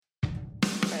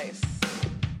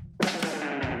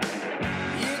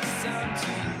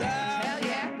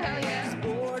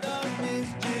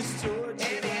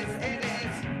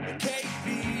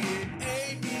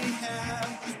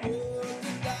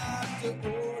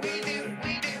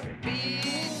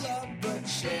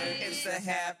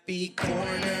happy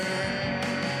corner.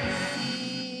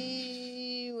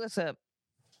 What's up?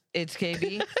 It's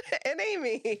KB and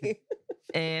Aimee.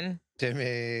 and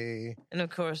tImMy. of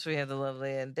course we have the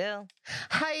lovely Adele.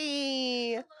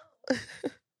 Hi.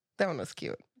 That one was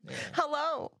cute. Yeah.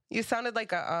 Hello. You sounded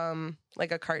like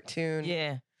a cartoon.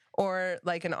 Yeah. Or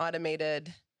like an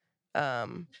automated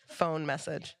phone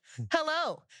message.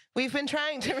 Hello. We've been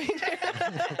trying to reach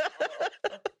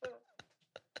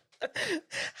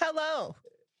Hello.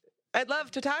 I'd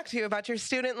love to talk to you about your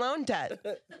student loan debt.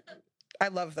 I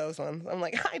love those ones. I'm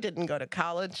like, I didn't go to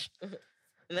college.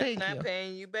 That's not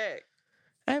paying you back.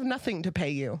 I have nothing to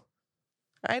pay you.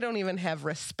 I don't even have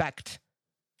respect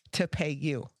to pay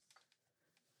you.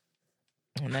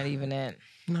 Not even that.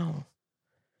 No.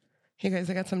 Hey guys,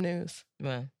 I got some news.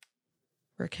 Well,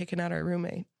 We're kicking out our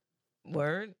roommate.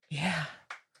 word? Yeah.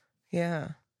 Yeah.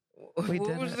 We what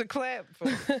did was it. the clap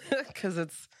for? Because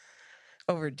it's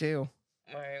overdue.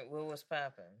 All right, what was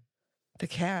popping? The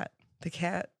cat,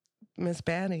 Miss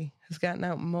Batty, has gotten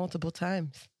out multiple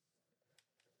times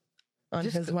on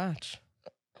Just his watch.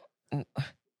 Out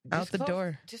Just the close-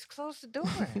 door. Just close the door.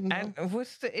 No.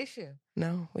 What's the issue?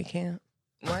 No, we can't.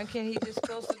 Why can't he just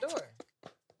close the door?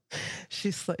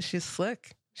 She's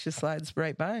slick. She slides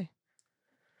right by.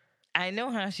 I know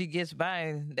how she gets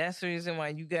by. That's the reason why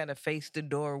you gotta face the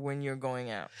door when you're going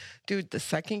out. Dude, the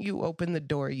second you open the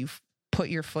door, you put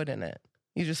your foot in it.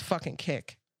 You just fucking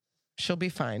kick. She'll be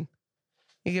fine.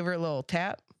 You give her a little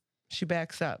tap, she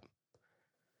backs up.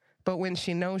 But when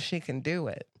she knows she can do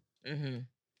it,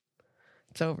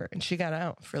 it's over. And she got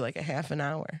out for like a half an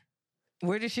hour.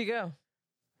 Where did she go?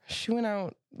 She went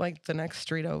out like the next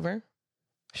street over.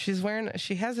 She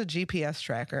has a GPS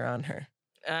tracker on her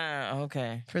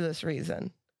Okay. for this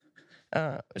reason.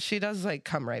 She does like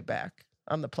come right back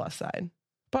on the plus side.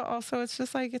 But also it's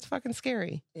just like, it's fucking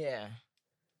scary. Yeah.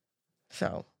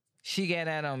 So. She got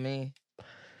out on me.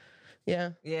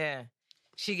 Yeah. Yeah.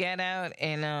 She got out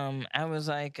and I was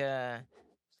like, I'm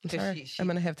sorry. I'm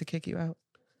going to have to kick you out.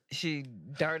 She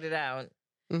darted out.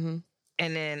 Mm-hmm.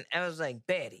 And then I was like,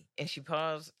 Betty. And she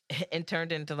paused and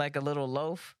turned into like a little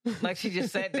loaf. Like she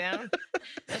just sat down.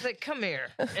 I was like, come here.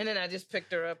 And then I just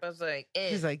picked her up. I was like,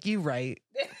 She's like, you right.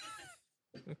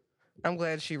 I'm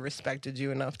glad she respected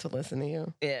you enough to listen to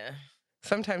you. Yeah.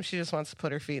 Sometimes she just wants to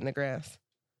put her feet in the grass.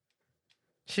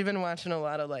 She's been watching a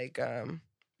lot of like,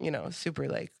 super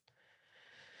like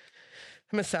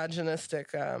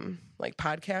misogynistic like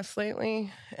podcasts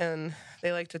lately, and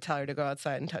they like to tell her to go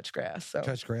outside and touch grass. So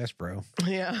Touch grass, bro.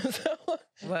 yeah.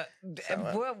 Well,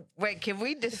 wait, can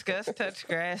we discuss touch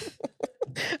grass?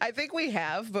 I think we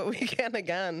have, but we can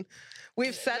again.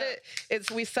 We've said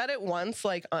it. We said it once,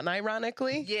 like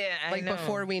unironically. Yeah, I know.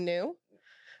 Before we knew,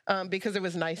 because it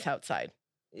was nice outside.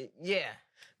 Yeah.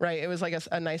 Right. It was like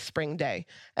a nice spring day.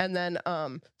 And then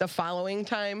the following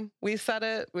time we said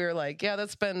it, we were like, yeah,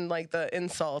 that's been like the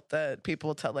insult that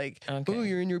people tell, like, Okay. oh,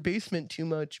 you're in your basement too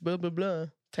much, blah, blah, blah,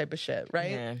 type of shit.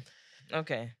 Right. Yeah.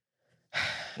 Okay.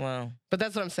 Well, but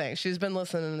that's what I'm saying. She's been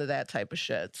listening to that type of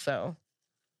shit. So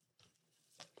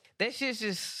that shit's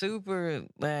just super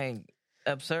like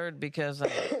absurd because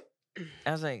like,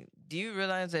 I was like, do you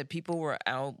realize that people were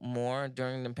out more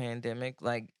during the pandemic,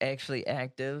 like actually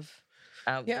active?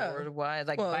 Outdoor wise,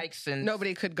 like bikes and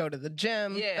nobody could go to the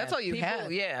gym. Yeah, that's all you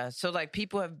had. Yeah, so like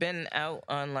people have been out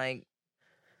on like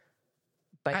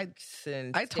bikes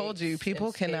and I told you,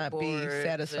 people cannot be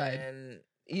satisfied. And,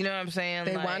 you know what I'm saying?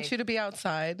 They like, want you to be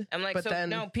outside. I'm like, but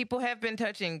then no, people have been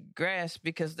touching grass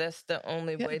because that's the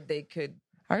only way they could.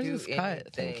 Ours do is cut.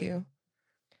 anything. Thank you.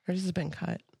 Ours has been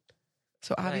cut,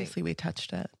 so obviously we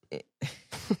touched it.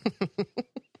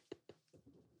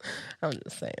 I'm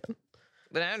just saying.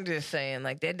 But I'm just saying,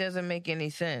 like, that doesn't make any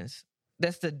sense.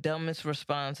 That's the dumbest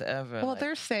response ever. Well, like,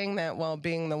 they're saying that while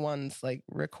being the ones, like,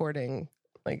 recording,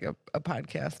 like, a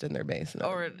podcast in their basement.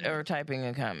 or typing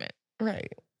a comment.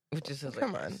 Right. Which is hilarious.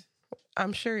 Come on.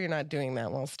 I'm sure you're not doing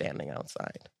that while standing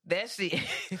outside. That's the...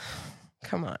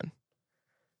 Come on.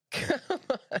 Come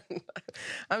on.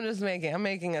 I'm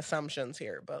making assumptions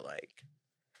here, but, like,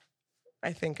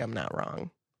 I think I'm not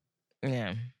wrong.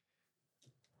 Yeah.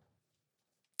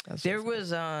 There's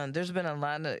been a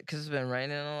lot of, because it's been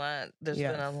raining a lot, there's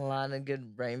been a lot of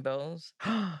good rainbows.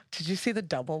 Did you see the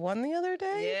double one the other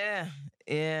day? Yeah,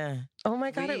 yeah. Oh my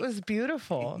God, it was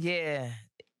beautiful. Yeah.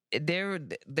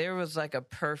 There was like a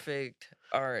perfect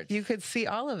arch. You could see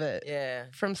all of it. Yeah.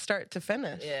 From start to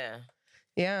finish. Yeah.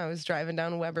 Yeah, I was driving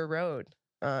down Weber Road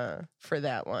for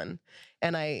that one.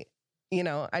 And I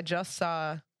just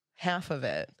saw half of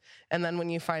it. And then when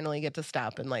you finally get to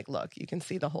stop and like look, you can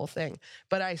see the whole thing.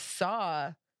 But I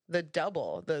saw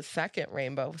the second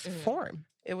rainbow form.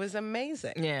 It was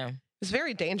amazing. Yeah. It was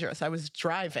very dangerous. I was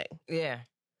driving, Yeah.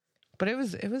 but it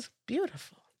was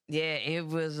beautiful. Yeah, it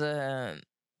was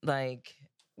like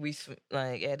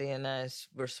like Eddie and I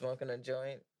were smoking a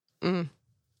joint, Mm.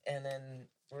 and then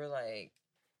we're like,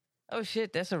 "Oh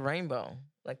shit, that's a rainbow!"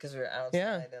 Like, cause we're outside.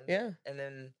 Yeah, yeah. And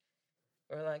then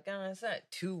we're like, "Oh, it's not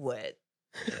too wet,"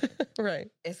 Right.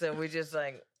 and so we just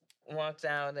like walked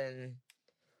out and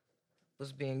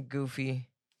was being goofy.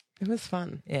 It was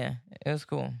fun. Yeah, it was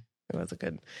cool. It was a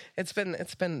good. It's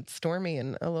been stormy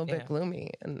and a little Yeah. bit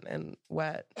gloomy and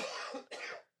wet.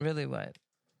 Really wet.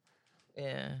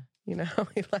 Yeah. You know how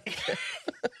we like it.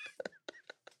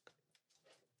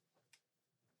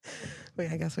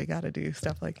 I guess we got to do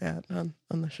stuff like that on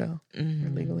the show. Mhm. We're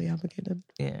legally obligated.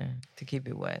 Yeah, to keep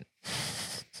it wet.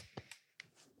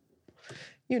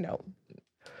 You know.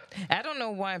 I don't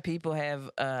know why people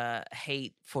have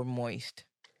hate for moist.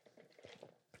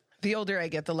 The older I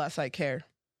get, the less I care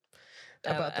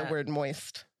about the word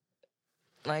moist.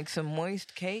 Like some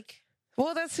moist cake?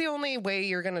 Well, that's the only way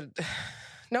you're going to...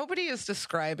 Nobody is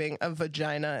describing a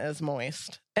vagina as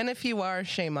moist. And if you are,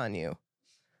 shame on you.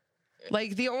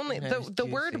 Like, the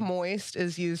word moist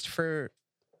is used for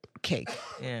cake.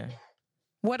 Yeah.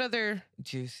 What other...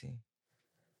 Juicy.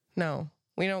 No,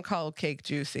 we don't call cake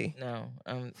juicy. No.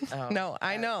 No,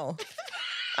 I know.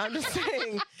 I'm just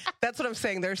saying, that's what I'm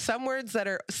saying. There's some words that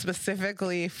are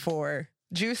specifically for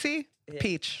juicy,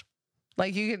 peach.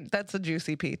 Like, that's a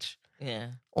juicy peach. Yeah.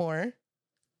 Or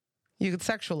you could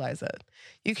sexualize it.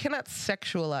 You cannot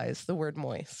sexualize the word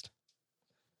moist.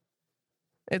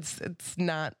 It's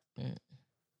not...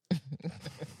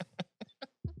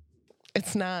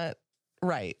 It's not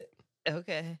right.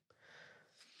 Okay.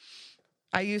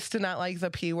 I used to not like the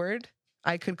P word.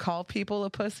 I could call people a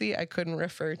pussy. I couldn't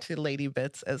refer to lady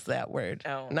bits as that word.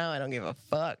 Oh. Now I don't give a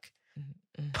fuck.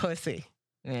 Pussy.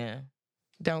 Yeah.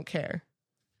 Don't care.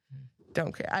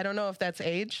 Don't care. I don't know if that's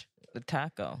age. The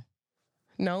taco.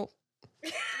 Nope.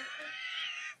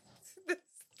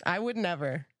 I would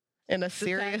never. In a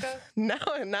serious... taco? No,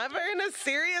 never in a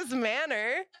serious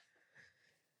manner.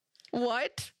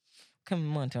 What? Come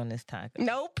munch on this taco.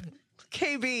 Nope.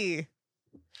 KB.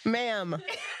 Ma'am.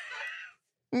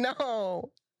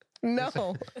 No.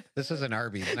 No. This is an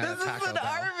Arby's, not This a Taco is an Bell.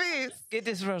 Arby's. Get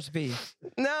this roast beef.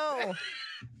 No.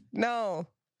 No.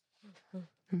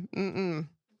 Mm-mm.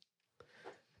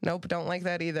 Nope, don't like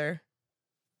that either.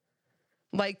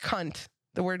 Like cunt.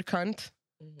 The word cunt.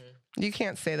 Mm-hmm. You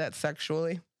can't say that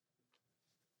sexually.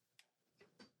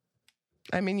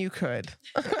 I mean, you could.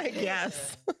 I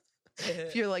guess.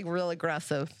 If you're like real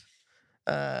aggressive.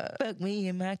 Fuck me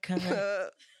in my cunt.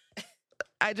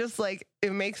 I just like,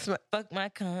 it makes my... Fuck my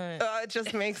cunt. it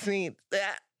just makes me...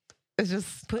 It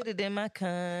just... Put it in my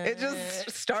cunt. It just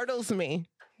startles me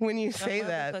when you say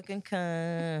that. Fucking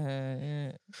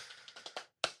cunt.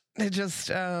 It just...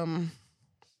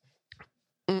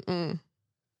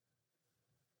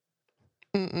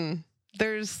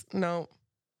 There's no...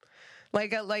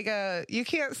 Like you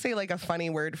can't say like a funny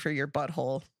word for your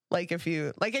butthole. Like if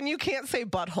you... Like, and you can't say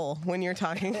butthole when you're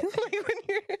talking. Like when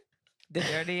you're... The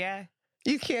dirty eye?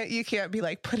 You can't be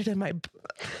like, put it in my...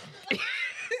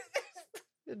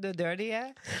 The dirty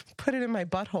eye? Put it in my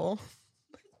butthole.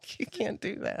 You can't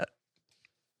do that.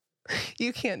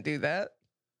 You can't do that.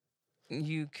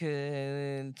 You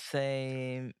could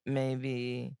say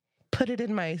maybe... Put it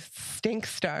in my stink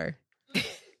star.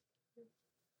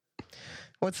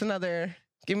 What's another...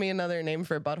 Give me another name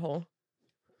for a butthole.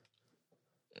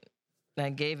 I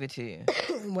gave it to you.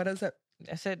 What is it?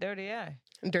 I said dirty eye.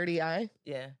 Dirty eye?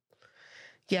 Yeah.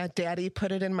 Yeah, daddy,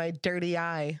 put it in my dirty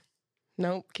eye.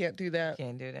 Nope, can't do that.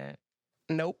 Can't do that.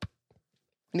 Nope.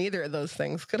 Neither of those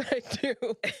things could I do.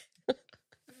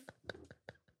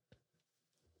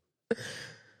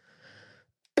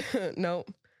 Nope.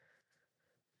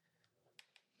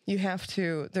 You have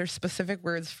to... There's specific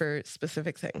words for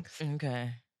specific things.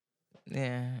 Okay.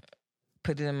 Yeah.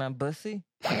 Put it in my bussy?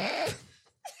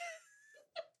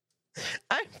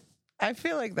 I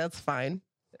feel like that's fine.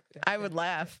 I would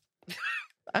laugh.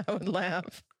 I would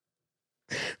laugh.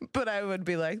 But I would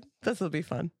be like, this will be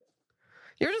fun.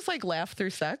 You ever just like laugh through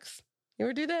sex? You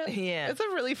ever do that? Yeah. It's a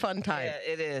really fun time.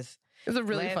 Yeah, it is. It's a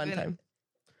really fun Laughing.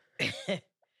 time.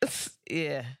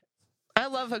 Yeah. I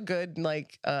love a good,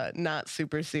 like, not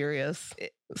super serious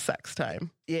sex time.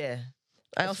 Yeah.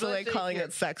 I also like Especially calling if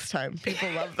it sex time.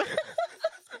 People love that.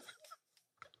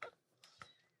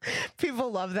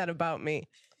 People love that about me.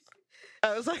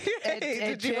 I was like, hey,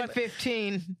 At did you want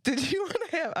 10:15. Did you want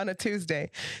to have on a Tuesday?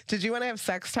 Did you want to have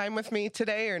sex time with me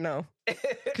today or no?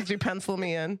 Could you pencil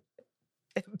me in?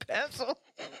 Pencil.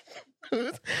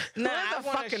 Who's I a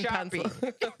want a fucking Sharpie.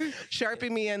 pencil?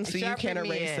 Sharpie me in so you Sharpie can't me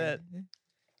erase in. it.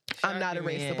 I'm not Sharpie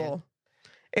me in. erasable.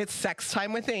 It's sex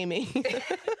time with Aimee.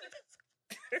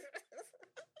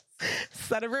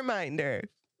 Set a reminder.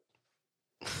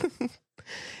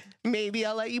 Maybe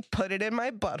I'll let you put it in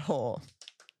my butthole.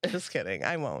 Just kidding.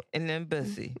 I won't. And then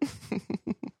Bussy.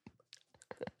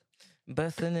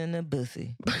 Bussin in the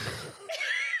Bussy.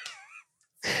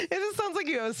 It just sounds like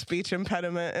you have a speech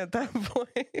impediment at that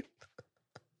point.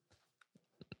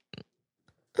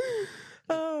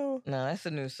 Oh. No, that's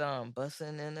a new song.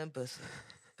 Bussin in the Bussy.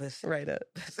 Bussy. Write it.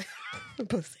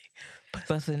 Bussy.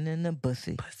 Bussin in the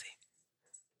Bussy. Bussy.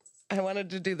 I wanted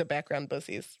to do the background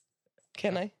bussies.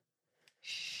 Can I?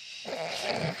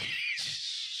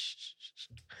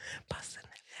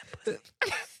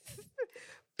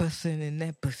 Bussin in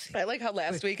that Bussy. I like how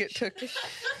last week it took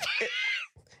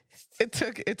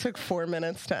it took 4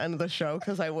 minutes to end the show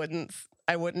because I wouldn't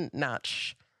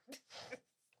notch.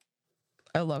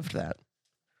 I loved that.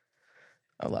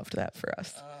 I loved that for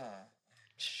us.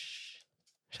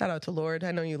 Shout out to Lord.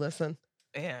 I know you listen.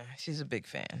 Yeah, she's a big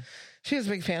fan. She's a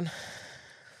big fan.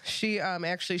 She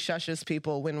actually shushes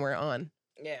people when we're on.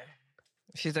 Yeah.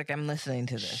 She's like, I'm listening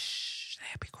to this. Shh, the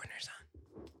happy corner's on.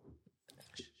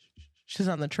 She's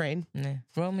on the train. Yeah.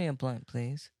 Roll me a blunt,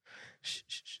 please. Shh,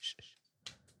 shh, shh, shh.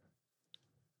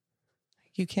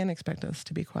 You can't expect us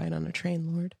to be quiet on a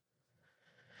train, Lord.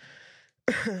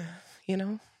 You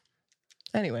know?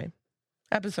 Anyway,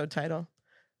 episode title,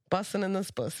 Bussin' in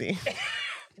this Bussy.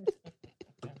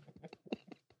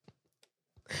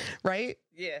 Right?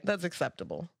 Yeah. That's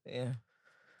acceptable. Yeah.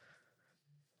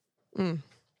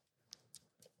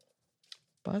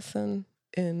 Bussin'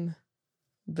 in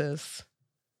this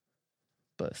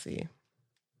Bussy.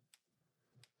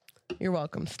 You're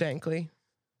welcome, Stankly.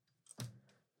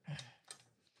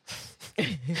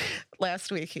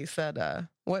 Last week he said,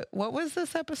 what was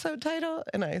this episode title?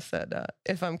 And I said,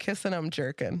 if I'm kissing, I'm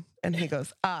jerking. And he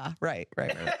goes, right.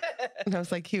 And I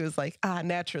was like,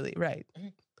 naturally, right.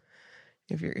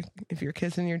 If you're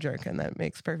kissing, you're jerking. That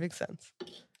makes perfect sense.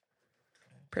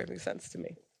 Perfect sense to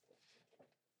me.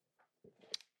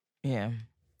 Yeah.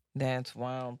 That's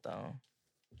wild, though.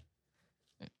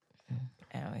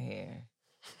 Out here.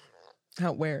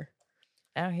 Out where?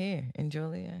 Out here in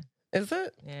Joliet. Is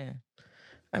it? Yeah.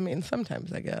 I mean,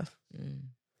 sometimes I guess.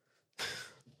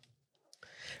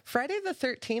 Friday the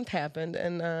 13th happened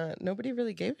and nobody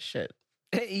really gave a shit.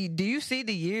 Hey, do you see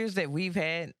the years that we've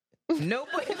had?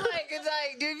 Nobody it's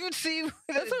like, do you see?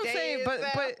 That's what I'm saying.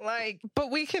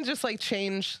 But we can just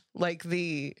change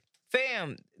the.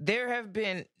 Fam, there have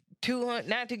been 200.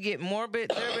 Not to get morbid,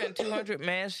 there have been 200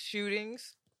 mass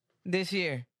shootings this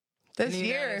year. This in the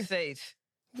year, United States.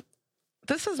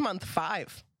 This is month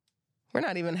 5. We're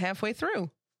not even halfway through.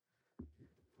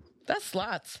 That's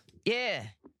lots. Yeah.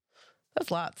 That's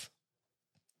lots.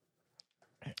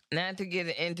 Not to get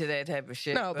into that type of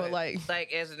shit. No, but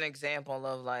as an example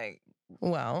of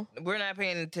well, we're not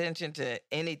paying attention to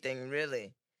anything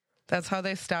really. That's how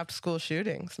they stopped school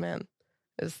shootings, man.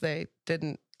 Is they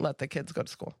didn't let the kids go to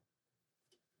school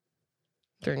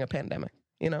during a pandemic,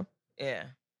 you know? Yeah.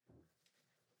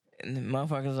 And the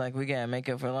motherfuckers we gotta make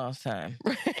up for lost time.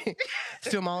 Right. Let's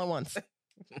do them all at once.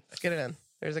 Let's get it in.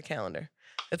 There's a calendar.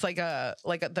 It's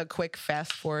the quick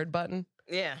fast forward button.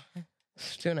 Yeah.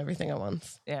 Just doing everything at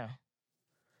once. Yeah.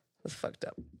 It's fucked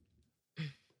up.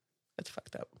 It's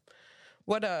fucked up.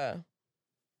 What'd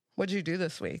you do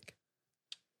this week?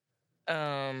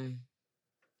 I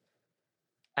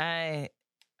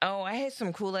had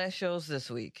some cool ass shows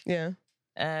this week. Yeah.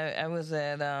 I was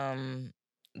at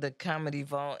the Comedy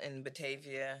Vault in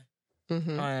Batavia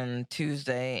on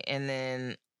Tuesday, and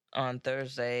then on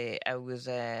Thursday I was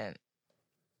at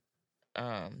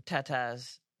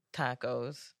Tata's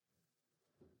Tacos.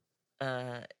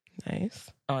 Nice.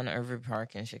 On Irving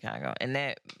Park in Chicago. And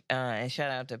and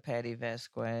shout out to Patty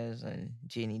Vasquez and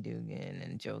Jeannie Dugan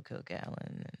and Joe Kilgallen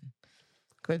and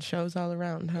good shows all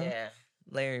around, huh? Yeah.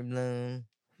 Larry Bloom.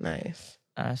 Nice.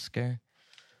 Oscar.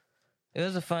 It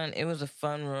was a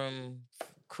fun room,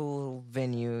 cool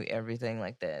venue, everything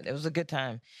like that. It was a good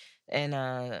time. And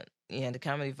the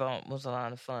Comedy Vault was a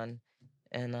lot of fun.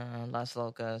 And Las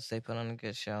Locas, they put on a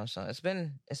good show. So it's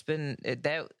been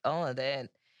all of that.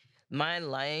 My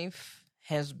life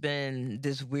has been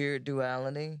this weird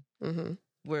duality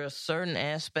where certain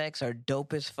aspects are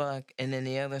dope as fuck, and then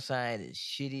the other side is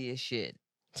shitty as shit.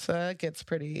 So it gets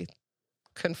pretty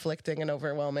conflicting and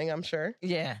overwhelming, I'm sure.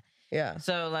 Yeah. Yeah.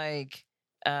 So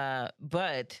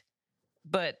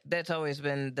but that's always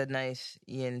been the nice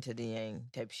yin to the yang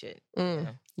type shit.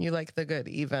 You like the good,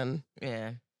 even.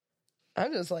 Yeah.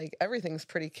 I'm just like, everything's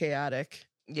pretty chaotic,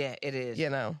 Yeah, it is. you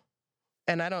know?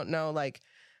 And I don't know, like,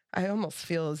 I almost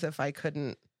feel as if I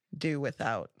couldn't do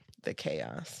without the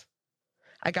chaos.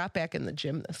 I got back in the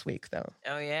gym this week, though.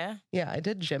 Oh, yeah? Yeah, I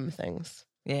did gym things.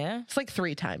 Yeah? It's like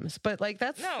 3 times, but like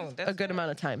that's No, that's a good amount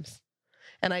of times.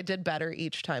 And I did better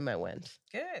each time I went.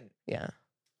 Good. Yeah.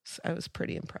 So I was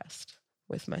pretty impressed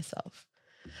with myself.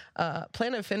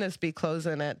 Planet Fitness be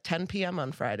closing at 10 p.m.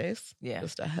 on Fridays. Yeah.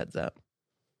 Just a heads up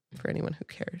for anyone who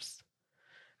cares.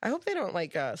 I hope they don't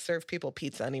like serve people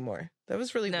pizza anymore. That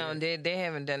was really No, weird. they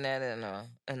haven't done that in a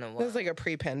It while. was like a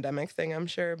pre-pandemic thing, I'm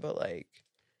sure, but like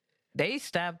They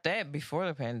stopped that before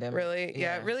the pandemic. really,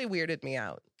 yeah, it really weirded me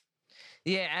out.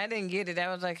 Yeah, I didn't get it.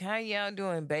 I was like, how y'all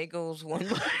doing bagels one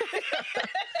month?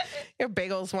 Your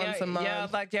bagels once a month. Yeah,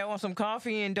 like y'all want some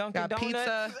coffee and Dunkin' Got Donuts?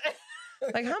 pizza.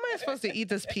 Like, how am I supposed to eat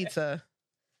this pizza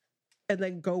and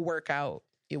then go work out,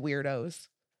 you weirdos?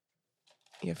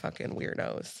 You fucking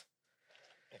weirdos.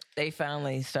 They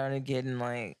finally started getting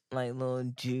like little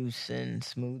juice and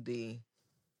smoothie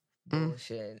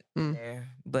bullshit in there,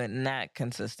 but not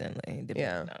consistently,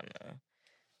 depending on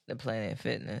the Planet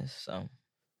Fitness. So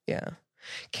Yeah.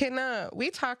 Can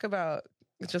we talk about,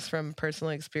 just from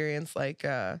personal experience, like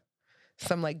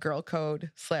some like girl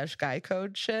code / guy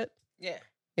code shit? yeah.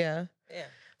 Yeah. Yeah.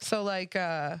 So like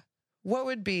what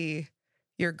would be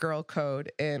your girl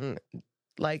code in,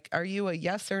 like, are you a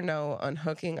yes or no on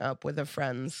hooking up with a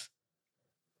friend's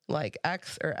like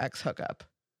ex or ex hookup?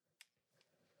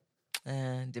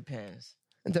 Depends.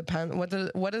 Depend. What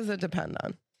does it depend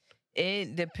on?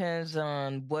 It depends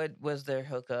on what was their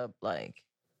hookup like.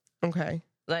 Okay.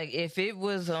 Like if it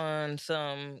was on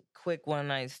some quick one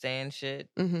night stand shit,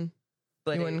 Mm-hmm.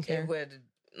 but You wouldn't care? it would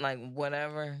like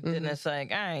whatever, then it's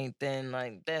like, all right, then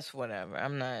like that's whatever.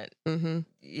 I'm not. Mm-hmm.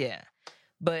 Yeah.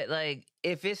 But like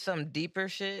if it's some deeper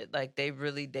shit, like they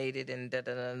really dated and da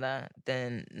da da da,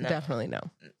 then no. Definitely no.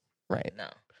 Right. No.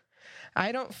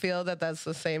 I don't feel that that's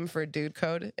the same for dude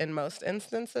code in most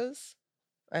instances.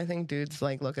 I think dudes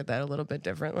like look at that a little bit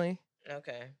differently.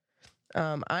 Okay.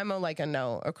 I'm a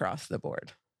no across the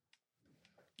board.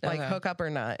 Like Okay. hook up or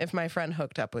not. If my friend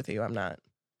hooked up with you, I'm not.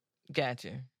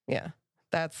 Gotcha. Yeah.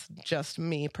 That's just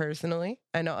me personally.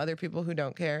 I know other people who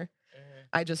don't care.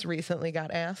 I just recently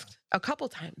got asked a couple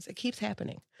times. It keeps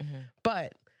happening.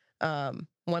 But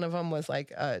one of them was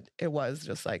like, it was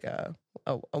just like a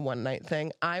one night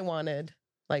thing. I wanted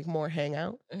like more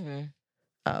hangout,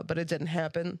 but it didn't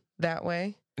happen that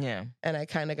way. Yeah. And I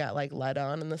kind of got like led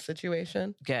on in the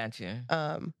situation. Gotcha.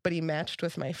 But he matched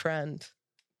with my friend.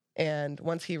 And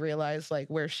once he realized like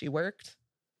where she worked,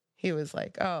 he was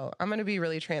like, oh, I'm going to be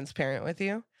really transparent with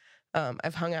you.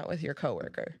 I've hung out with your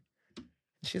coworker.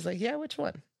 She's like, yeah, which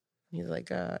one? He's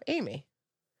like, Aimee.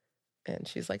 And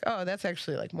she's like, oh, that's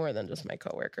actually like more than just my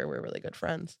coworker. We're really good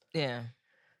friends. Yeah.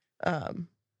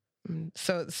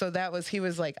 So that was, he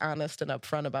was like honest and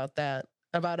upfront about that,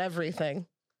 about everything,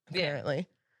 apparently.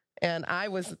 And I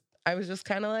was just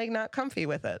kind of like not comfy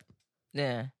with it.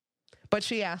 Yeah. But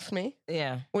she asked me.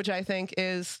 Yeah. Which I think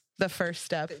is the first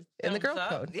step in the girl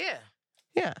Thumbs up. code. Yeah.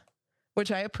 Yeah.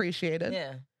 Which I appreciated.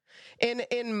 Yeah.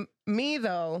 In me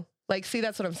though, like, see,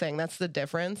 that's what I'm saying. That's the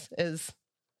difference is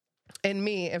in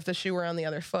me, if the shoe were on the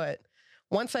other foot,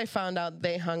 once I found out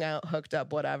they hung out, hooked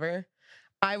up, whatever,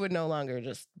 I would no longer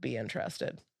just be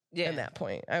interested in that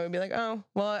point. I would be like, oh,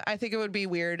 well, I think it would be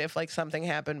weird if like something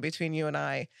happened between you and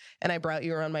I brought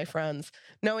you around my friends,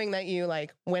 knowing that you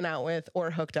like went out with or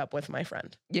hooked up with my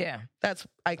friend. Yeah. I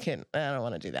don't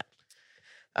want to do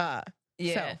that.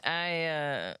 Yeah.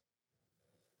 So.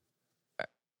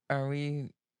 Are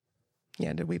we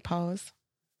Yeah, did we pause?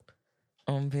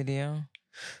 on video?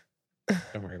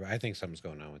 Don't worry about it. I think something's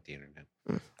going on with the internet.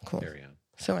 Cool. Carry on.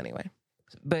 So anyway.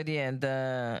 But yeah,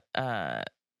 the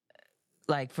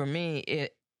like for me,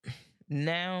 it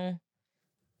now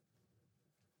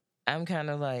I'm kind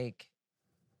of like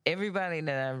everybody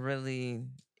that I really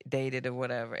dated or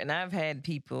whatever, and I've had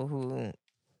people who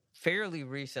fairly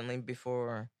recently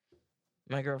before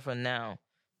my girlfriend now,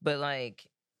 but like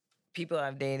people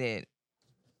I've dated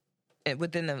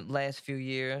within the last few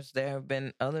years, there have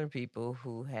been other people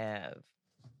who have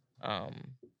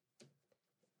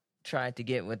tried to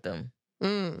get with them.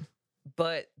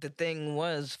 But the thing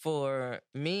was for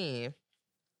me,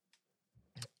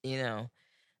 you know,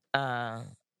 I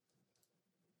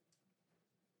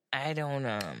don't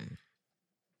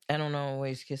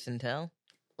always kiss and tell.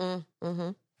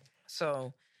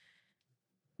 So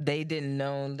they didn't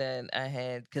know that I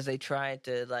had, because they tried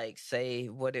to like say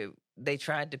they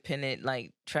tried to pin it,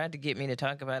 like tried to get me to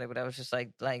talk about it, but I was just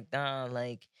like nah,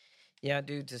 like y'all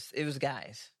do just, it was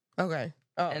guys. Okay.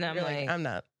 Oh, And I'm you're like, I'm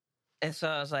not. And so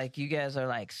I was like, you guys are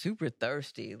like super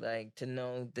thirsty, like to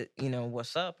know that,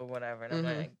 what's up or whatever. And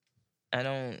I'm like, I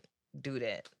don't do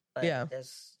that. Like, Yeah.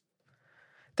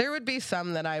 There would be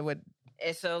some that I would.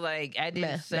 And so like, I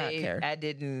didn't say, I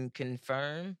didn't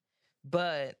confirm,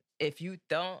 but if you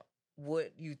thought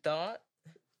what you thought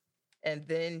and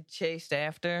then chased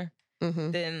after,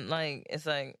 then like, it's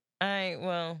like, all right,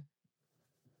 well,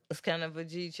 it's kind of a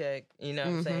G check, you know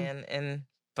what I'm saying? And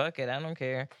fuck it, I don't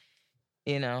care.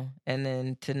 And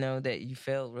then to know that you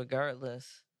failed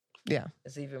regardless. Yeah.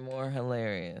 It's even more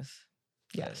hilarious.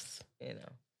 Yes.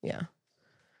 Yeah.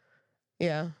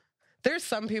 Yeah. There's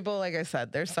some people, like I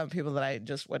said, there's some people that I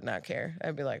just would not care.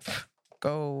 I'd be like,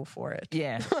 go for it.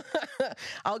 Yeah.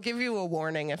 I'll give you a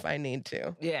warning if I need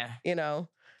to. Yeah.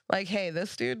 Like, hey,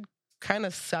 this dude kind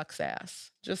of sucks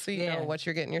ass. Just so you know what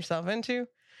you're getting yourself into.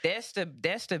 That's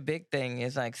the big thing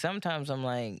is like, sometimes I'm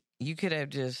like, you could have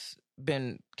just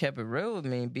kept it real with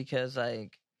me, because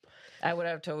like I would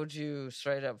have told you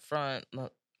straight up front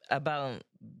about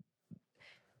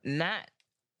not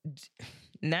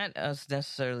us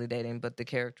necessarily dating, but the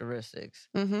characteristics.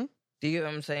 Do you get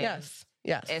what I'm saying?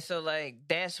 Yes. And so like,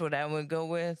 that's what I would go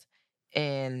with,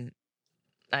 and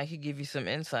I could give you some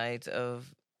insights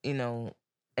of, and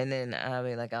then I'll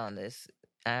be like, on this,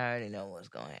 I already know what's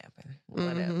gonna happen.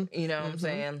 Whatever. You know what I'm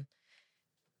saying?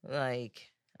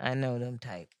 Like, I know them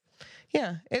type.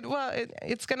 Yeah,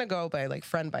 it's gonna go by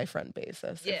friend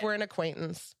basis. Yeah. If we're an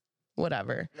acquaintance,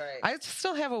 whatever. Right. I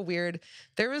still have a weird.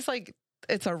 There was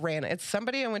it's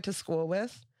somebody I went to school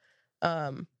with,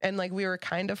 and like we were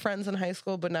kind of friends in high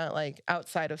school, but not like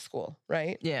outside of school,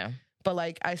 right? Yeah. But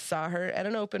like I saw her at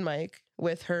an open mic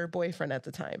with her boyfriend at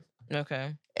the time.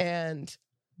 Okay. And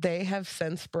they have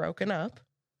since broken up,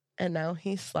 and now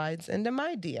he slides into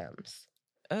my DMs.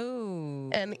 Oh.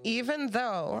 And even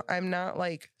though I'm not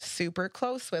like super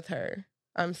close with her,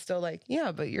 I'm still like,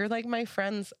 yeah, but you're like my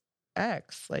friend's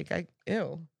ex. Like,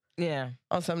 ew. Yeah.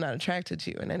 Also, I'm not attracted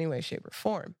to you in any way, shape, or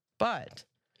form. But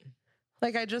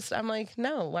like, I'm like,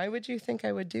 no, why would you think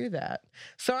I would do that?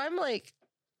 So I'm like,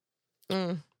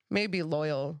 maybe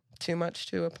loyal too much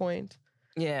to a point.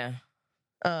 Yeah.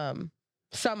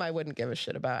 Some I wouldn't give a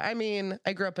shit about. I mean,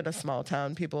 I grew up in a small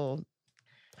town. People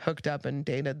hooked up and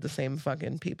dated the same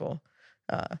fucking people.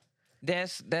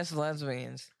 That's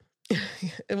lesbians.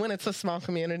 And when it's a small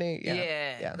community,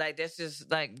 yeah. Like, that's just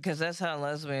like, because that's how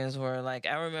lesbians were. Like,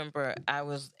 I remember I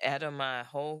was out of my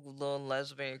whole little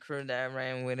lesbian crew that I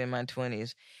ran with in my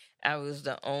 20s. I was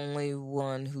the only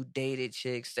one who dated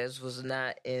chicks that was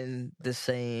not in the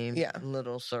same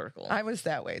little circle. I was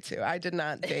that way too. I did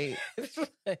not date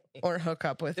or hook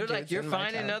up with. They're like, you're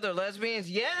finding other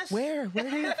lesbians? Yes. Where do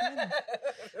you find them?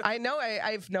 I know.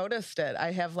 I've noticed it.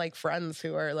 I have like friends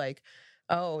who are like,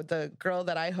 oh, the girl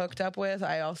that I hooked up with,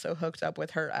 I also hooked up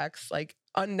with her ex, like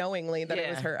unknowingly that it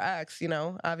was her ex,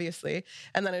 obviously.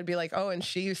 And then it'd be like, oh, and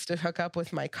she used to hook up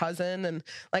with my cousin, and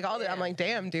like all that. I'm like,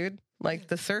 damn, dude. Like,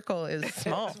 the circle is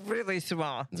small. It's really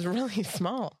small. It's really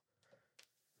small.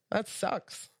 That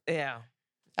sucks. Yeah.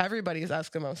 Everybody's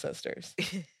Eskimo sisters.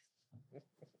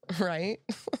 Right?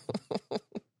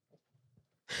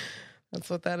 That's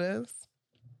what that is.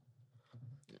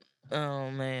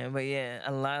 Oh, man. But yeah,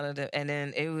 a lot of them. And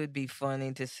then it would be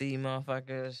funny to see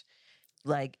motherfuckers,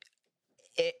 like,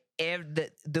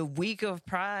 the week of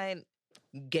Pride,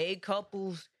 gay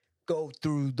couples go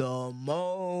through the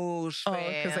most.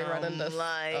 Because they run into.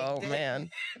 Like, man.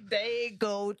 They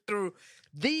go through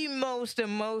the most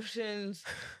emotions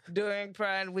during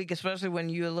Pride Week, especially when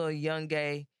you're a little young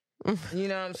gay. You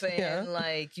know what I'm saying? Yeah.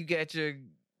 Like, you got your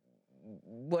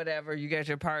whatever, you got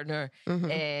your partner,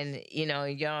 and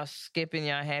y'all skipping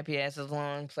y'all happy asses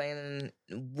along, planning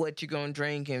what you're gonna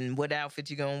drink and what outfit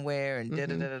you're gonna wear, and da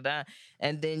da da da da.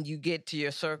 And then you get to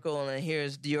your circle, and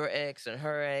here's your ex and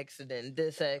her ex, and then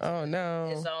this ex. Oh no,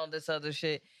 it's all this other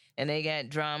shit, and they got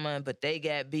drama, but they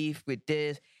got beef with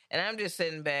this, and I'm just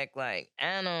sitting back like,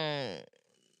 I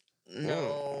don't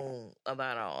know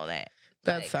about all that.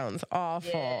 That sounds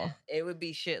awful. Yeah, it would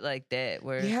be shit like that.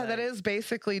 Where that is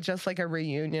basically just like a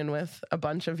reunion with a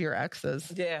bunch of your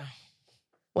exes. Yeah.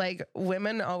 Like,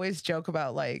 women always joke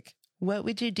about, like, what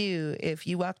would you do if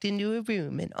you walked into a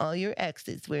room and all your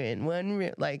exes were in one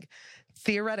room? Like,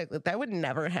 theoretically, that would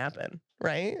never happen,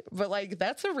 right? But, like,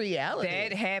 that's a reality.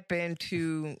 That happened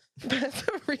to that's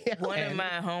a reality. One of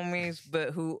my homies,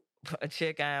 but a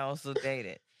chick I also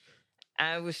dated.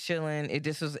 I was chilling.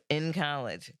 This was in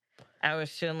college. I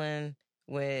was chilling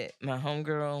with my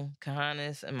homegirl,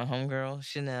 Kahanis, and my homegirl,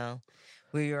 Chanel.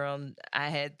 I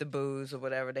had the booze or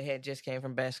whatever. They had just came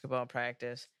from basketball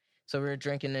practice. So we were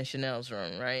drinking in Chanel's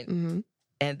room, right? Mm-hmm.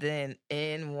 And then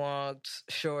in walks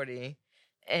Shorty,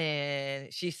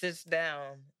 and she sits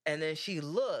down, and then she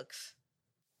looks,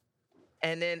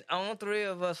 and then all three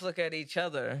of us look at each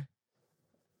other,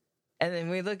 and then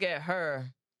we look at her,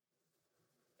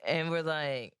 and we're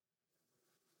like,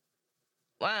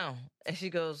 wow. And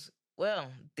she goes, well,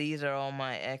 these are all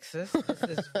my exes. This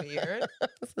is weird.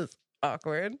 This is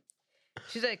awkward.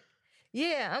 She's like,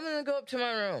 yeah, I'm gonna go up to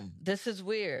my room. This is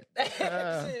weird.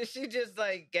 She just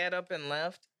like got up and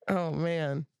left. Oh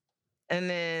man. And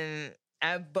then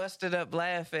I busted up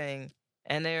laughing,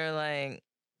 and they were like,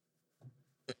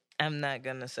 I'm not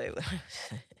gonna say what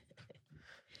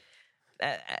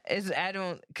I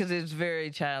don't, because it's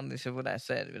very childish of what I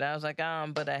said. But I was like,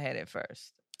 but I had it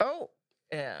first. Oh.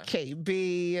 Yeah.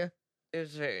 KB. It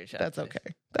was very childish. That's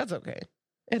okay. That's okay.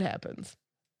 It happens.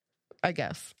 I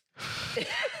guess.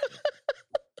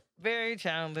 Very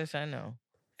childish, I know.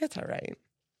 It's all right.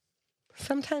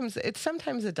 Sometimes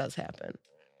it does happen.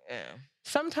 Yeah.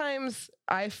 Sometimes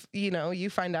you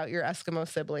find out your Eskimo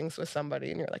siblings with somebody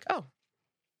and you're like, oh,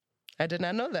 I did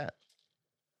not know that.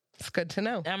 It's good to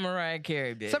know. I'm Mariah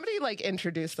Carey, bitch. Somebody like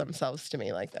introduced themselves to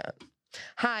me like that.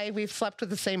 Hi, we've slept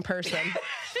with the same person.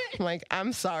 I'm like,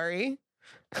 I'm sorry.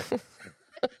 Is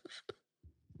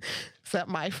that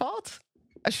my fault?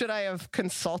 Should I have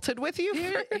consulted with you?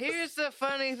 Here's the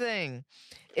funny thing,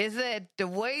 is that the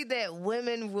way that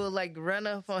women will like run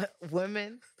up on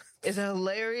women is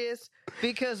hilarious,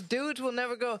 because dudes will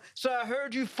never go, so I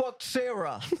heard you fucked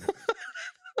Sarah.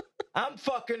 I'm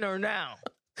fucking her now.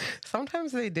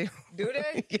 Sometimes they do. Do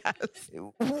they? Yes.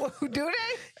 Do they?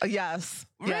 Yes.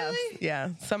 Really? Yes. Yeah.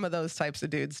 Some of those types of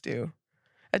dudes do.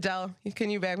 Adele, can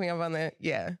you back me up on that?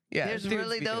 Yeah. Yeah. There's dudes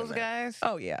really be doing those that. guys?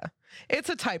 Oh, yeah. It's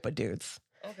a type of dudes.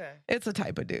 Okay. It's a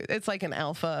type of dude. It's like an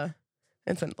alpha.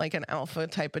 It's like an alpha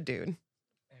type of dude.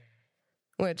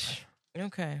 Which.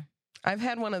 Okay. I've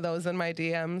had one of those in my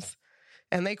DMs,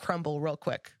 and they crumble real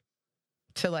quick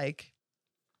to like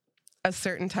a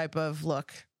certain type of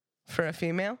look for a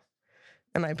female.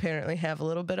 And I apparently have a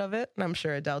little bit of it, and I'm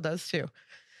sure Adele does too.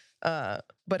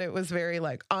 But it was very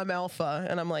like, I'm alpha,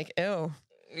 and I'm like, ew.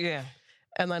 Yeah.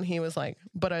 And then he was like,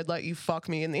 but I'd let you fuck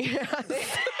me in the ass.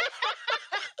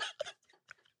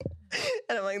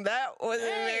 And I'm like, that wasn't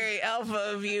very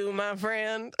alpha of you, my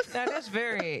friend. No, that's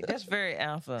very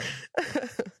alpha.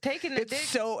 Taking the it's dick.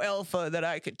 so alpha that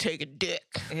I could take a dick.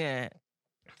 Yeah.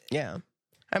 Yeah.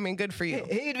 I mean, good for you.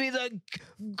 He'd be like,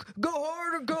 go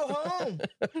hard or go home.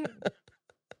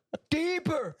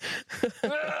 Deeper.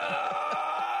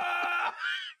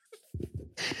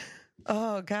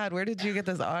 Oh, God, where did you get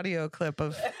this audio clip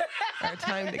of our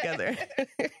time together?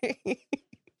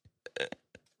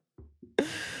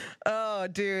 Oh,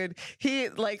 dude.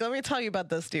 Let me tell you about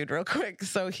this dude real quick.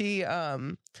 So he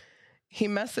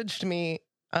messaged me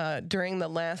during the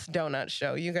last donut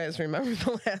show. You guys remember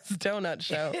the last donut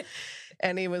show?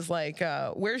 And he was like,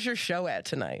 where's your show at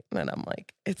tonight? And I'm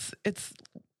like, it's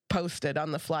posted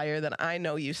on the flyer that I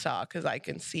know you saw, because I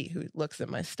can see who looks at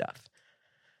my stuff.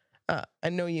 I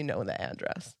know you know the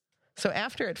address. So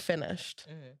after it finished,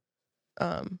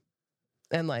 and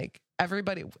like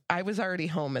everybody, I was already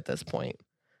home at this point.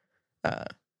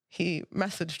 He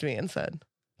messaged me and said,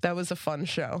 that was a fun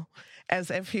show, as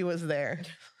if he was there.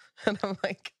 And I'm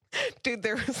like, dude,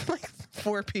 there was like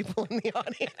 4 people in the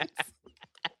audience.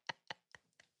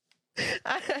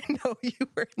 I know you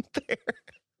weren't there.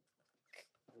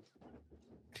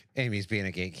 Amy's being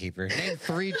a gatekeeper. Name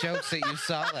 3 jokes that you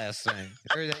saw last night,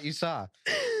 or that you saw.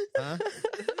 Huh?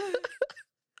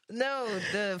 No,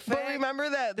 but remember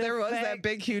that there was that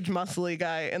big, huge, muscly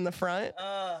guy in the front?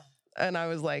 And I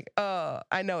was like, oh,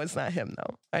 I know it's not him,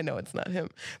 though. I know it's not him.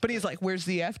 But he's like, where's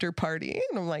the after party?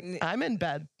 And I'm like, I'm in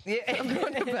bed. Yeah. I'm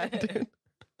going to bed,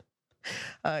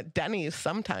 dude. Denny's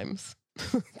sometimes.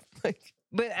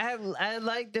 But I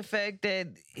like the fact that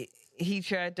he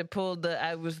tried to pull the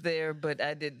I was there, but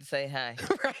I didn't say hi.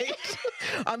 Right?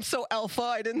 I'm so alpha,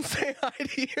 I didn't say hi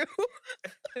to you.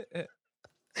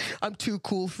 I'm too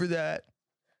cool for that.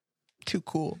 Too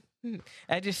cool.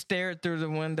 I just stared through the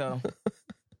window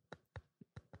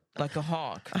like a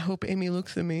hawk. I hope Aimee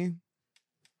looks at me.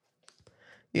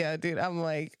 Yeah, dude, I'm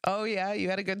like, oh yeah, you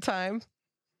had a good time?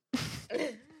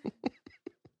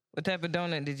 What type of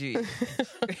donut did you eat?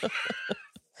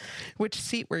 Which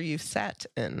seat were you sat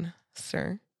in,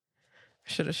 sir?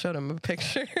 Should have showed him a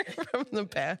picture from the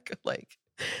back. Like,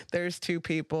 there's 2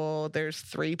 people, there's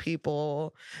 3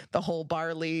 people, the whole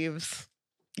bar leaves.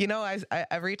 You know, I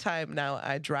every time now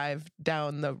I drive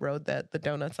down the road that the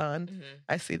donut's on,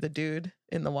 I see the dude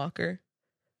in the walker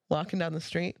walking down the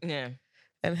street. Yeah.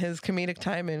 And his comedic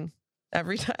timing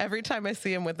Every time I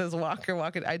see him with his walker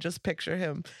walking, I just picture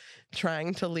him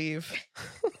trying to leave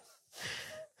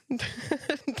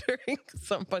during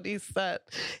somebody's set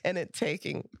and it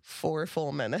taking 4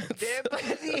 full minutes.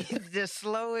 The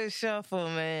slowest shuffle,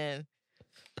 man.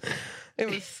 It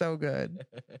was so good.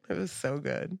 It was so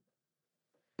good.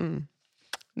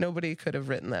 Nobody could have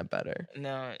written that better.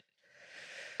 No.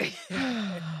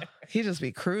 He'd just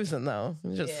be cruising though.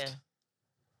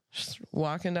 Just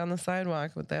walking down the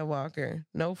sidewalk with that walker.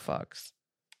 No fucks.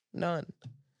 None.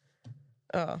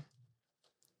 Oh.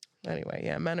 Anyway,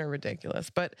 yeah, men are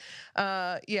ridiculous. But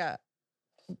yeah,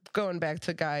 going back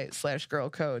to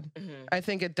guy/girl code, I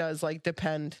think it does like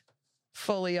depend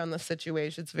fully on the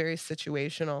situation. It's very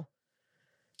situational.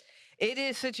 It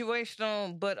is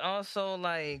situational, but also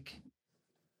like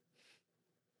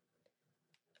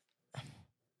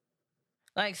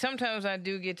sometimes I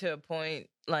do get to a point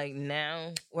like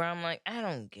now where I'm like, I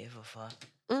don't give a fuck.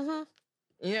 Mm-hmm.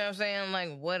 You know what I'm saying?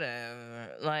 Like, whatever.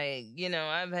 Like, you know,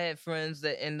 I've had friends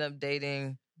that end up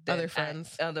dating Other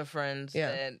friends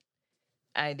that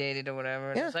I dated or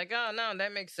whatever. Yeah. It's like, oh, no,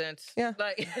 that makes sense. Yeah.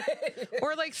 Like,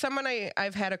 Or like someone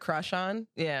I've had a crush on.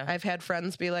 yeah. I've had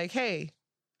friends be like, hey,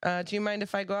 do you mind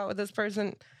if I go out with this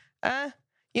person?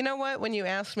 You know what? When you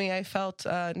asked me, I felt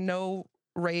no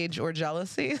rage or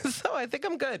jealousy. So I think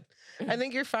I'm good. I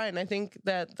think you're fine. I think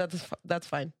that's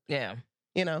fine. Yeah.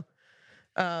 You know?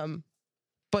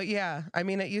 But yeah, I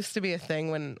mean, it used to be a thing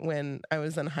when I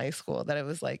was in high school that it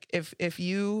was like, if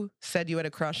you said you had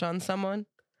a crush on someone,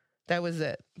 that was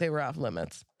it. They were off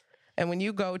limits. And when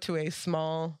you go to a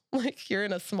small, like you're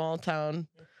in a small town,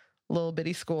 little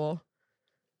bitty school,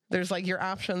 there's like your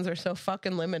options are so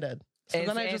fucking limited. So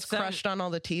then I just crushed on all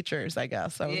the teachers, I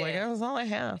guess. I was like, that was all I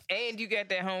have. And you got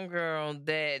that homegirl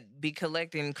that be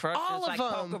collecting crushes All of like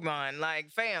them. Pokemon. Like,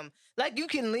 fam, like you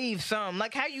can leave some.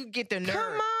 Like, how you get the nerd?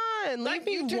 Come on, Like,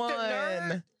 leave you me took the one.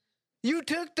 nerd? You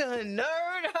took the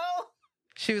nerd, ho?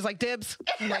 She was like, dibs.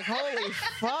 I'm like, holy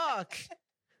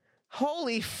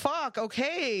fuck,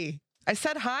 okay. I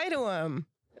said hi to him.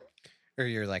 Or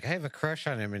you're like, I have a crush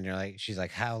on him, and you're like, she's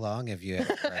like, how long have you had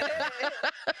a crush on him?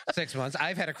 6 months.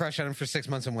 I've had a crush on him for 6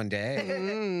 months and 1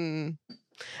 day.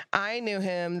 I knew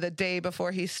him the day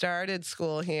before he started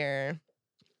school here.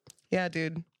 Yeah,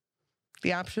 dude.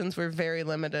 The options were very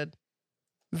limited.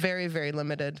 Very, very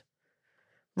limited.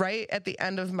 Right at the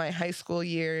end of my high school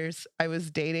years, I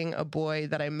was dating a boy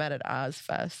that I met at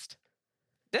Ozfest.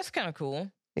 That's kind of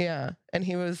cool. Yeah, and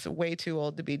he was way too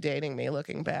old to be dating me.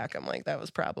 Looking back, I'm like, that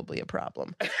was probably a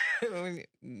problem.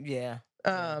 Yeah.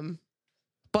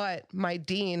 But my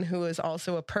dean, who is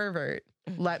also a pervert,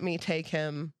 let me take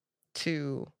him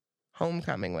to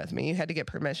homecoming with me. You had to get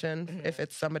permission if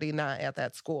it's somebody not at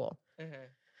that school.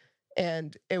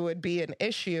 And it would be an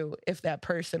issue if that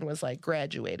person was like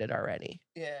graduated already.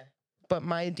 Yeah. But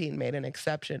my dean made an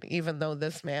exception, even though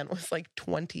this man was like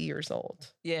 20 years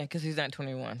old. Yeah, because he's not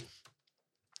 21.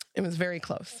 It was very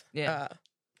close. Yeah.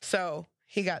 So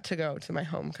he got to go to my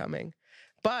homecoming.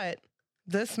 But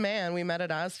this man we met at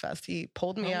Ozfest, he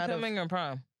pulled me out of... Homecoming or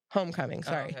prom? Homecoming,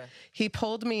 sorry. Oh, okay. He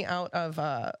pulled me out of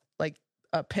like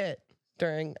a pit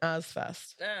during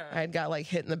Ozfest. I had got like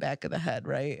hit in the back of the head,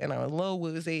 right? And I was a little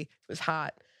woozy. It was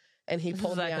hot. And he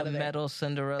pulled me out of there. Metal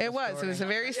Cinderella It was. story. It was a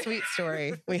very sweet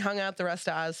story. We hung out the rest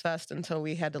of Ozfest until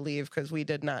we had to leave because we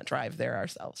did not drive there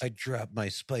ourselves. I dropped my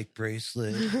spike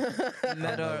bracelet.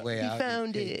 Metal, way out,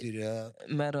 found picked it. up.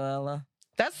 Metal Ella.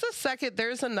 That's the second.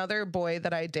 There's another boy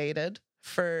that I dated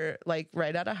for like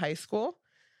right out of high school.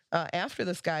 After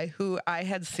this guy who I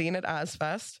had seen at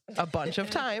Ozfest a bunch of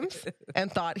times and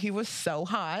thought he was so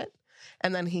hot.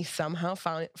 And then he somehow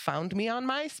found me on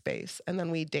MySpace. And then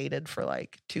we dated for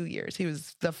like 2 years. He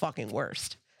was the fucking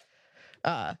worst.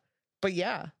 But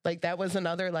yeah, like that was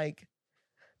another like,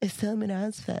 I saw him at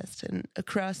Ozfest and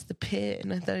across the pit.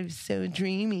 And I thought he was so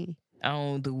dreamy.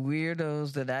 Oh, the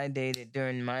weirdos that I dated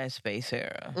during MySpace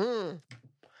era.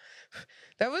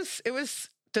 It was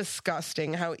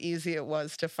disgusting how easy it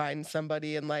was to find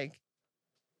somebody and like,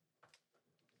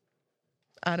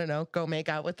 I don't know, go make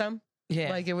out with them.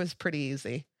 Yeah. Like it was pretty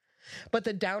easy. But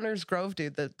the Downers Grove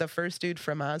dude, the first dude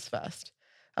from Ozfest,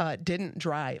 didn't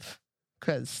drive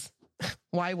because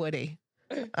why would he?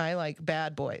 I like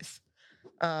bad boys.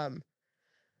 And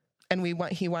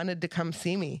he wanted to come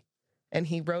see me and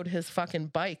he rode his fucking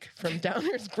bike from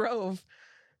Downers Grove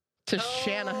to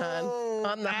Shanahan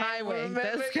on the highway.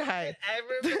 This guy.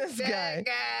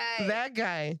 That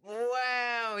guy.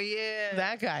 Wow, yeah.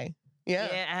 That guy. Yeah.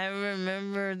 Yeah, I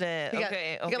remember that. He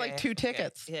got like 2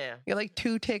 tickets. Okay. Yeah. He got like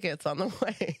 2 tickets on the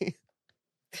way.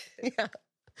 Yeah.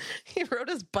 He rode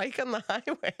his bike on the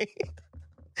highway.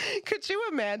 Could you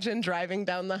imagine driving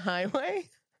down the highway?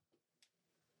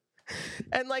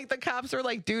 And like the cops are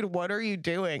like, dude, what are you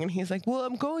doing? And he's like, well,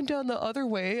 I'm going down the other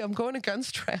way. I'm going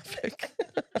against traffic.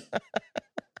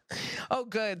 Oh,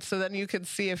 good. So then you can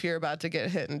see if you're about to get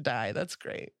hit and die. That's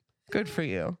great. Good for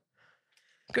you.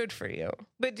 Good for you.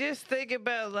 But just think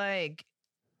about like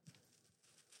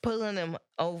pulling him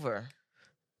over.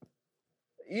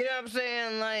 You know what I'm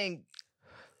saying? Like,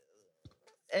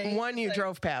 and One, you like,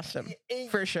 drove past him,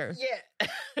 for sure.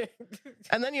 Yeah.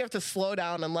 And then you have to slow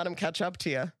down and let him catch up to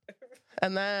you.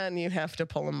 And then you have to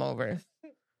pull him over.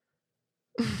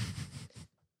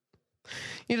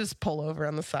 You just pull over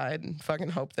on the side and fucking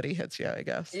hope that he hits you, I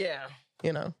guess. Yeah.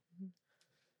 You know?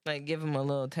 Like, give him a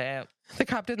little tap. The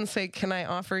cop didn't say, can I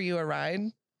offer you a ride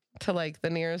to like the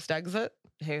nearest exit?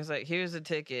 He was like, here's a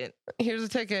ticket. Here's a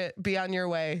ticket. Be on your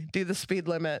way. Do the speed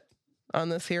limit on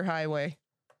this here highway.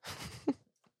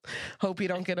 Hope you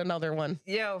don't get another one.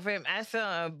 Yo, fam, I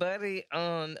saw a buddy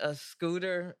on a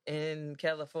scooter in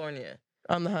California.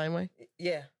 On the highway?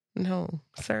 Yeah. No,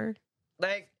 sir.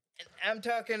 Like, I'm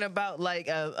talking about like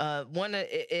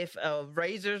if a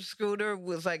Razor scooter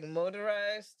was like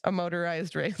motorized. A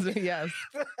motorized razor, yes.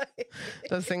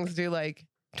 Those things do like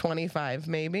 25,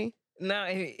 maybe. No,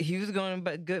 he was going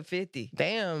about a good 50.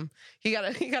 Damn, he got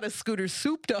a scooter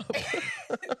souped up.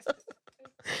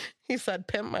 He said,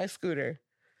 "Pimp my scooter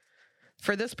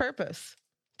for this purpose."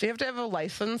 Do you have to have a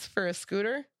license for a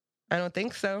scooter? I don't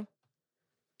think so.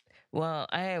 Well,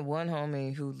 I had one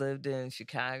homie who lived in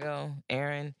Chicago,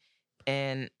 Erin,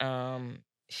 and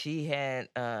she had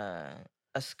a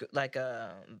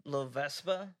little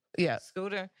Vespa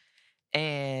scooter,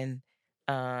 and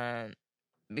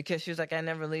because she was like, I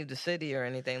never leave the city or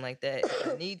anything like that. If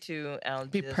I need to,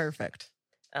 perfect.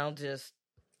 I'll just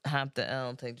hop the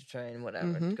L, take the train,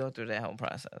 whatever, go through that whole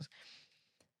process.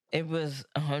 It was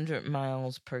 100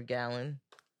 miles per gallon.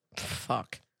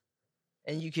 Fuck.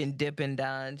 And you can dip and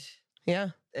dodge. Yeah.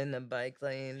 In the bike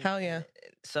lane. Hell yeah.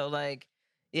 So like,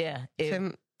 yeah.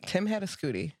 Tim had a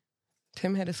scooty.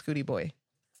 Tim had a scooty boy.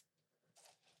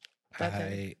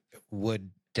 I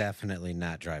would definitely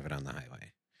not drive it on the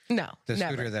highway. No, the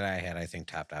never. scooter that I had, I think,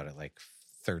 topped out at like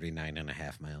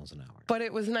 39.5 miles an hour. But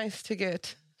it was nice to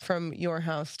get from your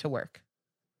house to work.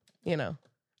 You know,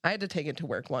 I had to take it to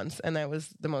work once, and that was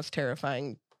the most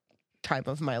terrifying time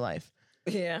of my life.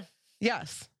 Yeah.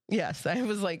 Yes. I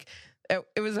was like,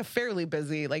 it was a fairly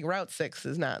busy, like Route 6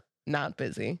 is not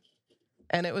busy.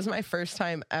 And it was my first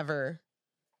time ever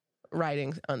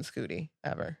riding on Scooty,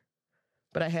 ever.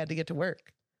 But I had to get to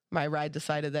work. My ride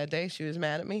decided that day she was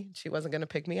mad at me. She wasn't going to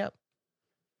pick me up.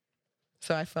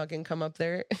 So I fucking come up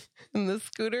there in the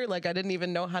scooter. Like, I didn't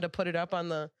even know how to put it up on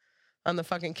the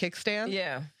fucking kickstand.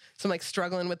 Yeah. So I'm like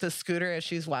struggling with this scooter as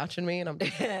she's watching me, and I'm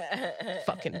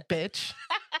fucking bitch.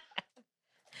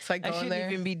 So I go in there.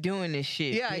 Shouldn't even be doing this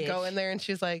shit. Yeah, bitch. I go in there and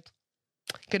she's like,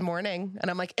 "Good morning,"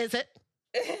 and I'm like, "Is it?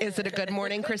 Is it a good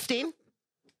morning, Christine?"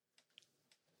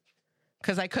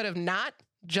 Because I could have not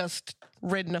just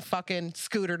ridden a fucking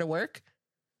scooter to work.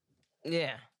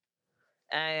 Yeah.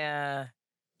 I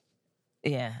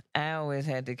always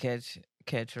had to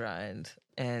catch rides,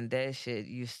 and that shit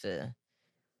used to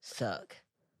suck.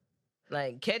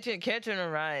 Like catching a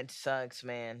ride sucks,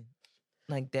 man.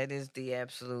 Like that is the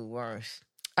absolute worst.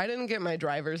 I didn't get my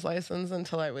driver's license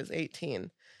until I was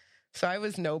 18. So I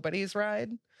was nobody's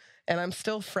ride, and I'm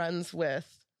still friends with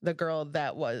the girl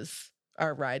that was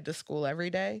our ride to school every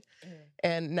day.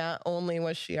 And not only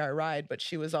was she our ride, but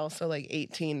she was also like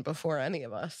 18 before any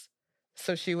of us.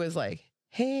 So she was like,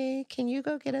 "Hey, can you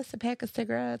go get us a pack of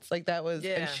cigarettes?" Like that was,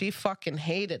 and she fucking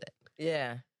hated it.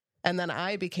 Yeah. And then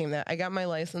I became that. I got my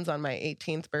license on my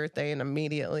 18th birthday and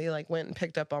immediately like went and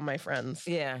picked up all my friends.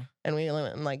 Yeah. And we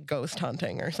went and like ghost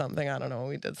hunting or something. I don't know.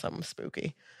 We did something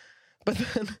spooky. But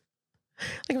then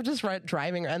like I'm just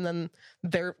driving, and then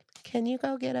they're, "Can you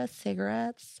go get us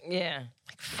cigarettes?" Yeah.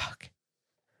 Like, fuck.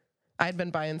 I'd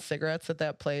been buying cigarettes at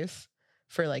that place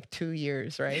for like 2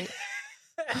 years, right?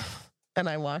 And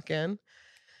I walk in,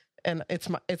 and it's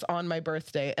on my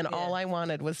birthday, and all I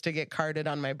wanted was to get carded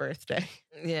on my birthday.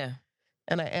 Yeah.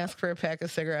 And I ask for a pack of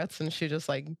cigarettes, and she just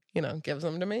like, gives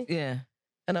them to me. Yeah.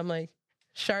 And I'm like,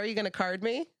 "Shar, are you going to card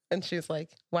me?" And she's like,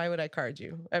 "Why would I card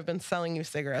you? I've been selling you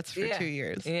cigarettes for 2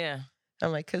 years." Yeah.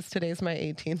 I'm like, "'Cause today's my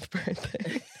 18th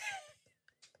birthday."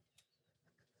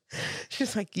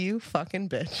 She's like, "You fucking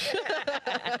bitch."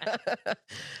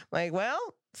 Like, well,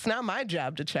 it's not my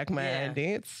job to check my ID.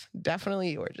 It's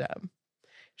definitely your job.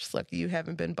 Just look, you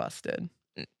haven't been busted.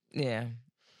 Yeah.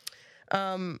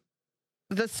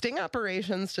 The sting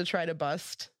operations to try to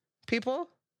bust people.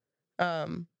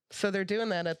 So they're doing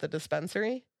that at the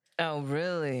dispensary. Oh,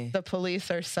 really? The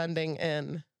police are sending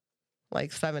in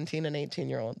like 17 and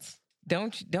 18-year-olds.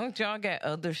 Don't y'all got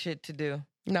other shit to do?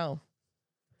 No.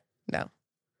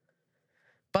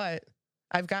 But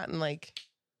I've gotten like,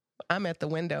 I'm at the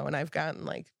window and I've gotten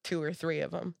like 2 or 3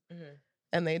 of them. Mm-hmm.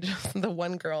 And they just, the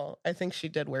one girl, I think she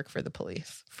did work for the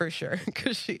police for sure.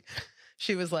 Because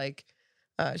she was like,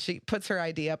 she puts her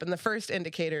ID up. And the first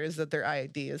indicator is that their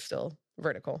ID is still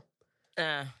vertical.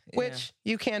 Yeah. Which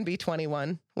you can be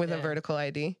 21 with a vertical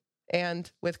ID. And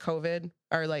with COVID,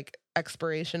 our like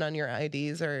expiration on your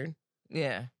IDs are,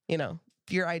 you know,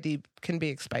 your ID can be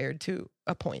expired to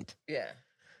a point. Yeah.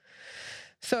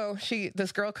 So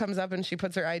this girl comes up and she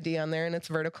puts her ID on there and it's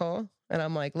vertical. And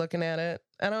I'm like looking at it.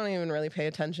 I don't even really pay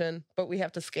attention, but we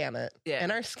have to scan it. Yeah.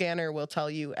 And our scanner will tell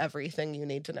you everything you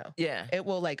need to know. Yeah. It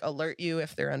will like alert you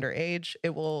if they're underage.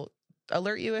 It will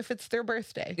alert you if it's their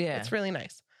birthday. Yeah. It's really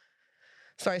nice.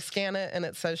 So I scan it and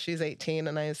it says she's 18.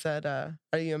 And I said,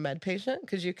 are you a med patient?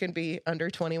 Because you can be under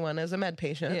 21 as a med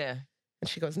patient. Yeah. And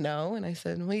she goes, no. And I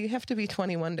said, well, you have to be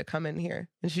 21 to come in here.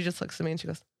 And she just looks at me and she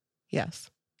goes, yes.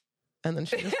 And then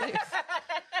she just leaves.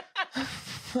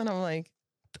 And I'm like,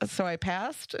 so I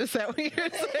passed? Is that what you're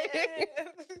saying?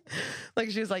 Like,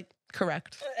 she was like,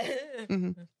 correct.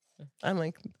 Mm-hmm. I'm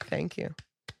like, thank you.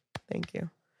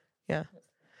 Yeah.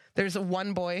 There's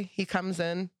one boy, he comes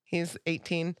in, he's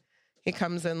 18. He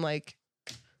comes in like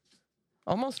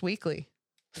almost weekly.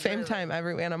 Same time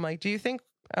every week. And I'm like, do you think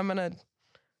I'm going to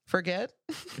forget?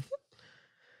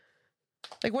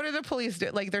 Like, what are the police do?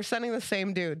 Like, they're sending the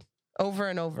same dude over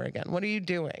and over again. What are you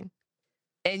doing?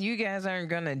 And you guys aren't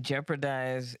going to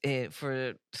jeopardize it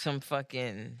for some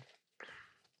fucking,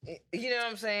 you know what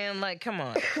I'm saying? Like, come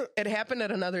on. It happened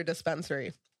at another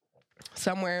dispensary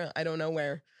somewhere. I don't know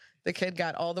where. The kid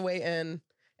got all the way in,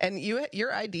 and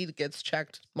your ID gets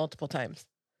checked multiple times.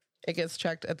 It gets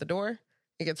checked at the door.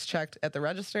 It gets checked at the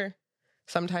register.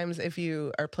 Sometimes if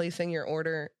you are placing your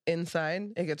order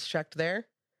inside, it gets checked there.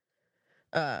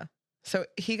 So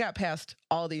he got past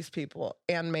all these people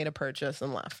and made a purchase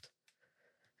and left.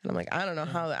 And I'm like, I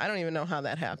don't even know how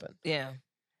that happened. Yeah.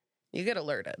 You get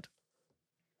alerted.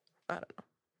 I don't know.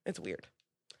 It's weird.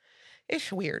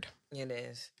 It's weird. It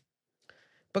is.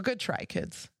 But good try,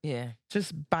 kids. Yeah.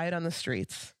 Just buy it on the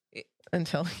streets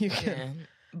until you can. Yeah.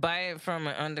 Buy it from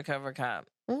an undercover cop.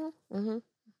 Mm-hmm.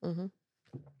 Mm-hmm. Mm-hmm.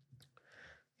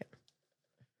 Yeah.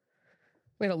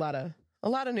 We had a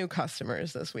lot of new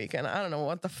customers this weekend. I don't know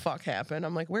what the fuck happened.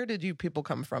 I'm like, where did you people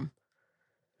come from?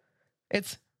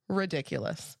 It's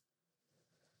ridiculous.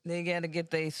 They got to get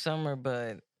their summer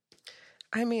bud.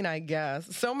 I mean, I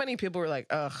guess. So many people were like,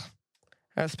 ugh,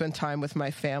 I spend time with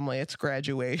my family. It's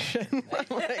graduation.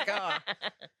 I'm like, oh,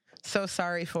 so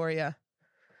sorry for you.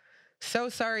 So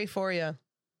sorry for you.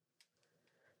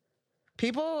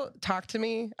 People talk to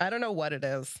me. I don't know what it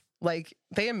is. Like,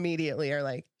 they immediately are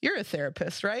like, you're a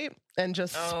therapist, right? And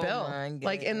just spill.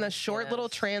 Like, in the short little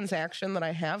transaction that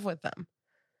I have with them.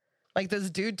 Like, this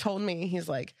dude told me, he's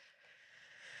like,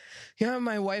 yeah,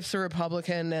 my wife's a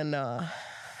Republican, and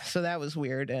so that was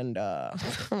weird. And I'm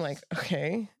like,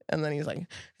 okay. And then he's like,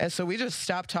 and so we just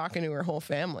stopped talking to her whole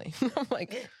family. I'm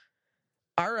like,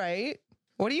 all right.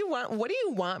 What do you want? What do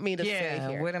you want me to say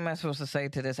here? What am I supposed to say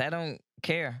to this? I don't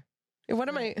care. What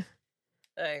am I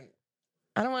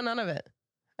don't want none of it.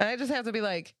 And I just have to be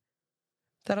like,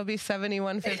 that'll be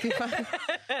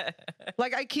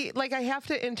 $71.55. Like I have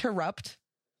to interrupt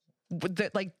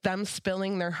like them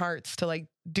spilling their hearts to like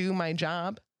do my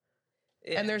job.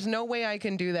 Yeah. And there's no way I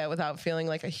can do that without feeling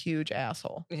like a huge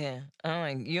asshole. Yeah. I'm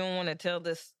like, you don't want to tell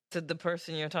this to the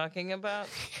person you're talking about?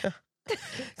 Yeah.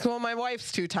 Well, my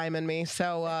wife's tImMy me,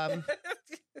 so I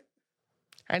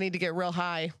need to get real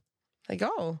high. Like,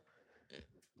 oh,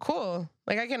 cool.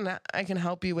 Like, I can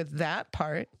help you with that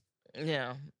part.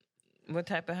 Yeah. What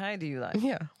type of high do you like?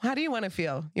 Yeah. How do you want to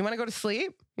feel? You want to go to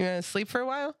sleep? You want to sleep for a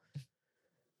while?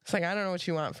 It's like, I don't know what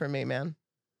you want from me, man.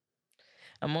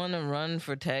 I'm on a run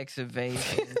for tax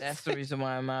evasion. That's the reason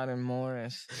why I'm out in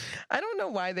Morris. I don't know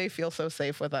why they feel so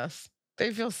safe with us.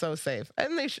 They feel so safe.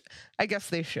 And I guess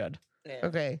they should. Yeah.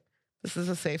 Okay. This is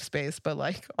a safe space, but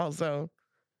like, also,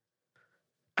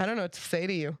 I don't know what to say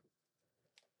to you.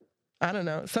 I don't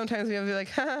know. Sometimes we have to be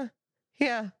like, huh,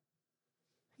 yeah.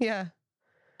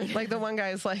 Like the one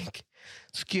guy's like,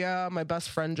 yeah, my best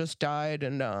friend just died,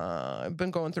 and I've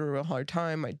been going through a real hard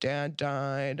time. My dad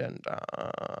died, and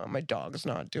my dog's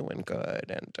not doing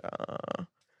good,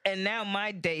 and now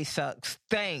my day sucks.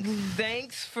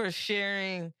 Thanks for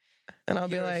sharing. And I'll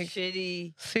be like,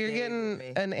 shitty. So you're getting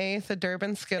an eighth of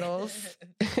Durban Skittles.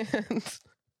 And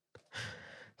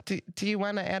do you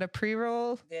want to add a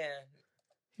pre-roll? Yeah.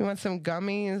 You want some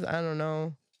gummies? I don't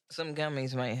know. Some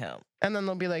gummies might help. And then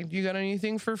they'll be like, you got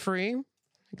anything for free?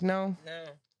 Like, no. No.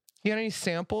 You got any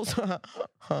samples?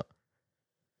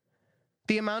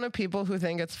 The amount of people who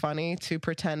think it's funny to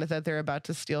pretend that they're about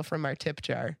to steal from our tip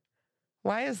jar.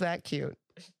 Why is that cute?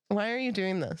 Why are you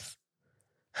doing this?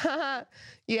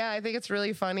 Yeah, I think it's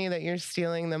really funny that you're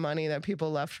stealing the money that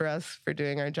people left for us for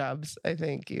doing our jobs. I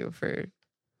thank you for...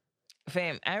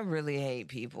 Fam, I really hate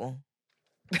people.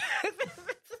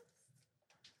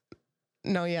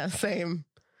 No, yeah, same.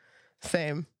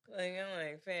 Same. Like, I'm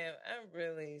like, fam, I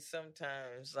really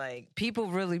sometimes, like, people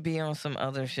really be on some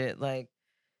other shit. Like,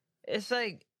 it's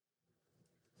like,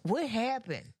 what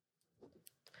happened?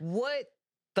 What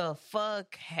the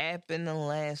fuck happened the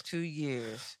last 2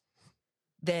 years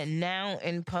that now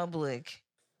in public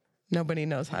Nobody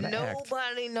knows how to act.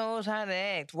 nobody knows how to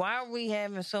act? Why are we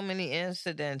having so many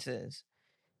incidences?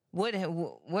 What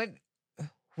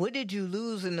did you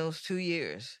lose in those 2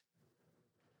 years?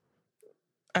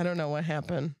 I don't know what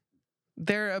happened.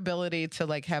 Their ability to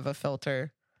like have a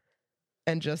filter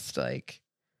and just like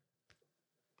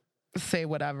say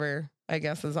whatever, I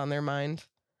guess, is on their mind.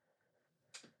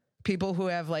 People who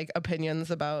have like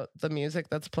opinions about the music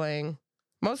that's playing,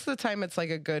 most of the time it's like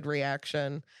a good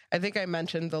reaction. I think I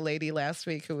mentioned the lady last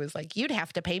week who was like, you'd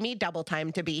have to pay me double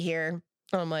time to be here.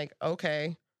 And I'm like,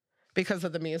 okay, because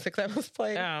of the music that was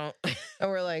playing. Oh. And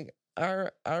we're like, all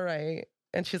right.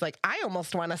 And she's like, I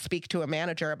almost want to speak to a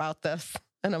manager about this.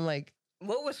 And I'm like,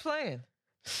 What was playing?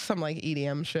 some like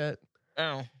EDM shit.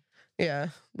 Oh. Yeah.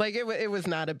 Like it was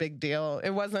not a big deal.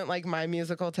 It wasn't like my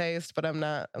musical taste, but I'm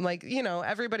like, you know,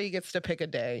 everybody gets to pick a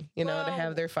day, you know, to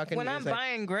have their fucking when music. I'm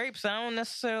buying grapes, I don't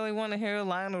necessarily want to hear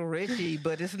Lionel Richie,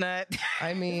 but it's not.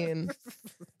 I mean,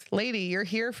 lady, you're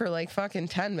here for like fucking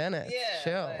 10 minutes. Yeah.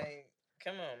 Chill. Like,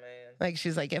 come on, man. Like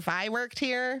she's like, if I worked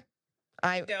here,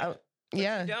 Don't.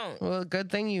 yeah. You don't. Well,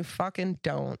 good thing you fucking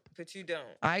don't. But you don't.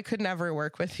 I could never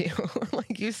work with you.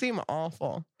 Like, you seem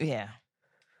awful. Yeah.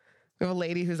 We have a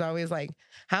lady who's always like,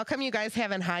 how come you guys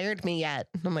haven't hired me yet?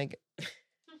 I'm like,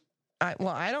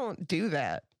 I don't do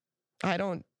that. I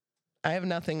have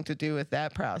nothing to do with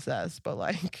that process. But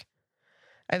like,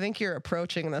 I think you're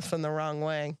approaching this in the wrong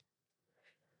way.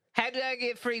 How do I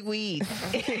get free weed?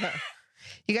 Yeah.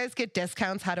 You guys get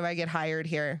discounts. How do I get hired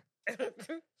here?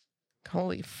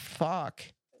 Holy fuck.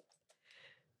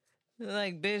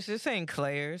 Like, bitch, this ain't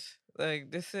Claire's.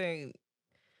 Like, this ain't.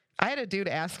 I had a dude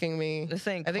asking me, This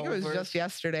ain't. I think it was Culver's. just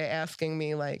yesterday, asking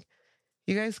me like,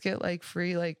 you guys get like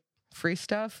free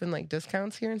stuff and like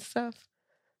discounts here and stuff?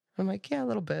 I'm like, yeah, a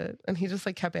little bit. And he just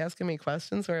like kept asking me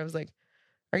questions where I was like,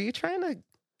 are you trying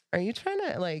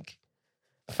to like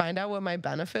find out what my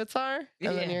benefits are? And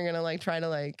then Yeah. you're gonna like try to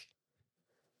like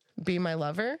be my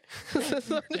lover? Is this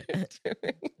what you're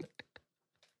doing?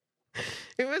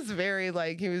 It was very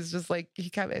like, he was just like, he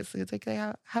kept asking, it's like,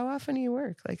 how often do you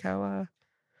work? Like how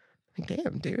like,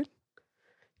 damn, dude,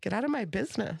 get out of my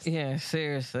business. Yeah,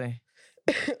 seriously.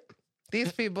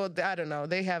 These people, I don't know,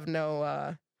 they have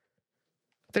no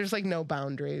there's like no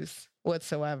boundaries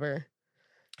whatsoever.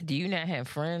 Do you not have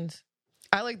friends?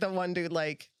 I like the one dude,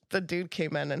 like the dude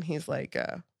came in and he's like,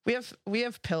 we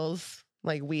have pills,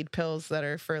 like weed pills that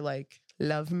are for like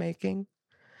love making.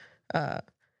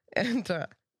 And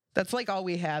that's like all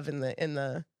we have in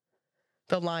the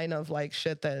line of like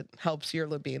shit that helps your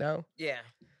libido. Yeah.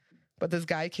 But this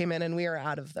guy came in and we are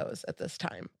out of those at this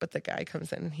time. But the guy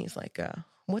comes in and he's like,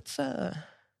 what's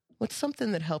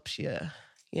something that helps you,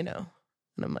 you know?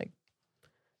 And I'm like,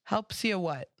 helps you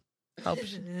what?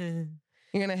 Helps you.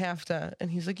 You're going to have to. And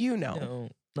he's like, you know. No,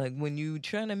 like when you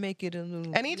trying to make it a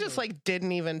little. And he just like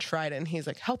didn't even try it. And he's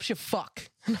like, helps you fuck.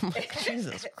 And I'm like,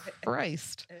 Jesus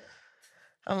Christ.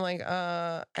 I'm like,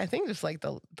 I think just like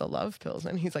the love pills.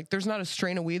 And he's like, there's not a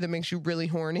strain of weed that makes you really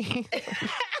horny.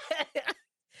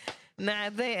 Nah,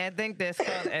 I think that's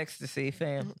called ecstasy,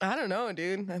 fam. I don't know,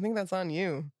 dude. I think that's on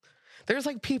you. There's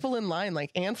like people in line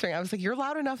like answering. I was like, you're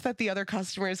loud enough that the other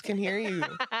customers can hear you.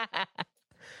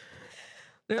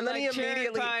 And then he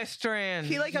immediately strand.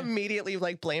 he like immediately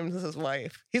like blames his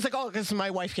wife. He's like, oh, because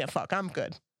my wife can't fuck. I'm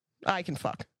good. I can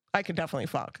fuck. I can definitely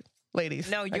fuck.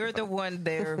 Ladies. No, I you're can the fuck. one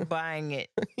there buying it.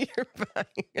 You're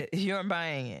buying it. You're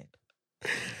buying it.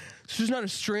 There's not a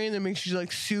strain that makes you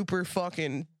like super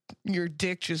fucking your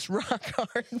dick just rock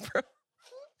hard, bro.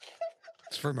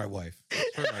 It's for my wife.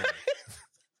 It's for my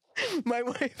wife. My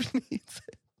wife needs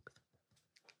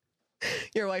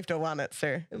it. Your wife don't want it,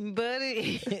 sir.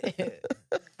 Buddy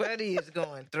is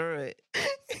going through it.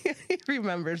 He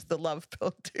remembers the love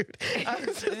pill, dude. I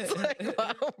was just like,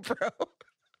 wow, bro.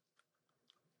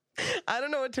 I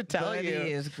don't know what to tell Buddy you.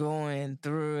 is going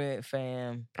through it,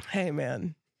 fam. Hey,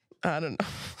 man. I don't know.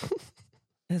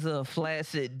 his little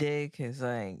flaccid dick is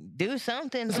like, do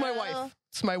something. It's my bro." wife.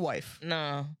 It's my wife.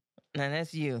 No,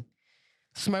 that's you.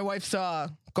 So my wife's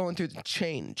going through the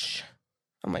change.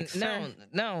 I'm like, sir,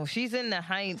 No, she's in the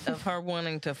height of her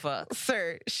wanting to fuck.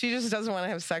 sir, she just doesn't want to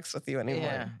have sex with you anymore.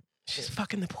 Yeah. She's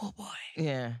fucking the pool boy.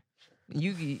 Yeah.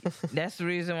 That's the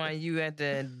reason why you at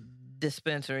the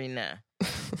dispensary now.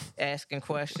 Asking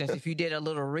questions. If you did a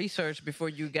little research before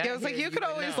you got Yeah, I was like, here, you could would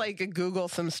always know. like Google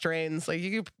some strains. Like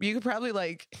you could probably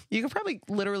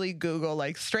literally Google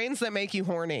like strains that make you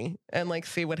horny and like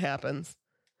see what happens.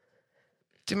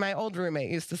 Dude, my old roommate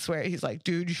used to swear, he's like,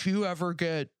 dude, if you ever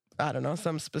get, I don't know,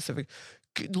 some specific,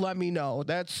 let me know.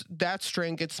 That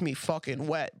strain gets me fucking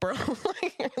wet, bro.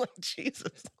 You're like,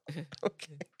 Jesus.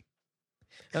 Okay.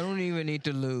 I don't even need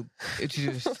to lube. It's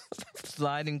just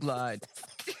slide and glide.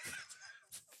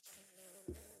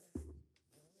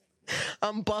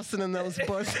 I'm busting in those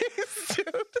bussies, dude.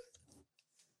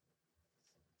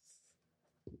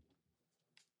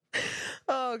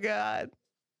 Oh, God.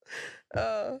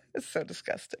 Oh, it's so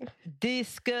disgusting.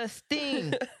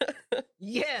 Disgusting.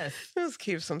 Yes. Just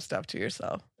keep some stuff to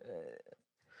yourself.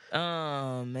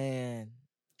 Oh, man.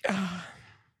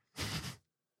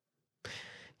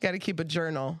 Got to keep a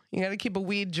journal. You got to keep a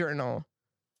weed journal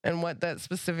and what that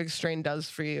specific strain does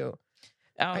for you.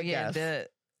 Oh, I yeah. guess.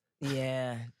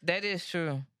 That is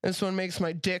true. This one makes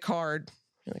my dick hard.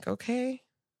 You're like, okay.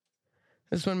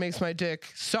 This one makes my dick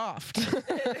soft.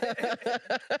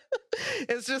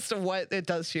 It's just what it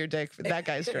does to your dick. That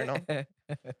guy's journal. I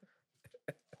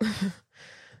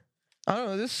don't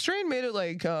know. This strain made it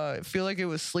like feel like it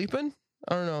was sleeping.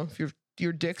 I don't know if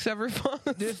your dick's ever fallen.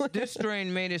 This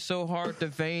strain made it so hard the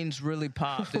veins really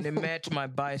popped and it matched my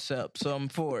bicep, so I'm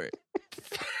for it.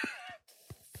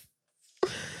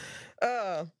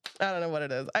 I don't know what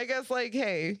it is. I guess like,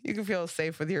 hey, you can feel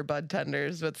safe with your bud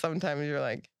tenders, but sometimes you're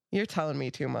like, you're telling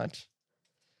me too much.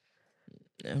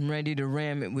 I'm ready to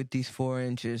ram it with these 4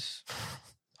 inches.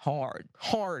 Hard.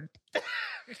 Hard.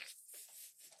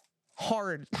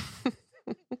 Hard.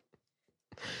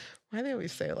 Why do they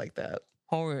always say it like that?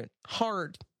 Hard.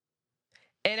 Hard.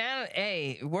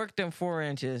 And work them 4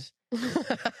 inches.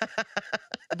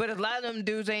 But a lot of them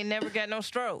dudes ain't never got no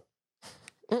stroke.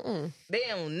 Mm-mm. They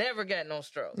don't never got no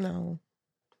stroke. No.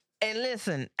 And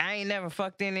listen, I ain't never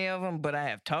fucked any of them, but I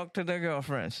have talked to their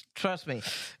girlfriends. Trust me,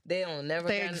 they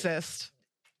exist.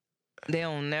 They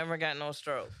don't never got no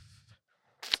stroke.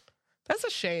 That's a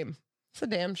shame. It's a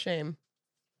damn shame.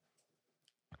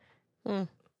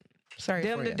 Sorry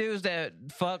Them for the you. dudes that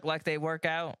fuck like they work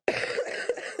out.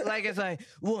 Like it's like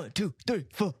 1, 2, 3,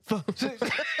 4, 5, 6.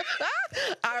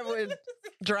 I would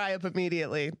dry up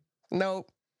immediately.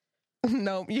 Nope.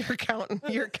 You're counting.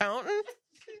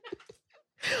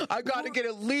 I got to get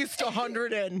at least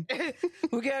 100 in.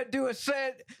 We got to do a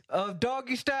set of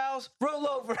doggy styles. Roll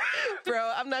over.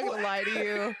 Bro, I'm not going to lie to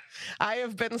you. I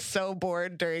have been so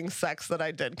bored during sex that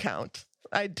I did count.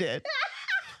 I did.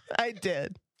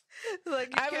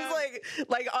 Like I was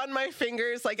like on my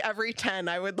fingers, like every 10,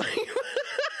 I would like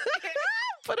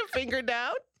put a finger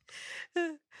down.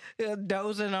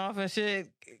 Dozing off and shit,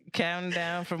 counting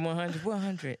down from 100,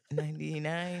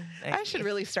 199. I should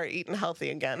really start eating healthy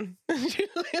again.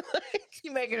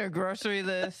 You making a grocery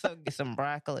list? So get some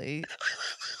broccoli.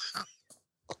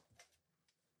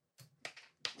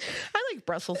 I like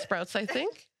Brussels sprouts, I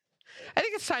think. I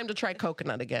think it's time to try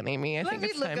coconut again, Aimee. I Let think me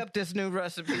it's look time. up this new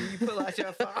recipe. You pull out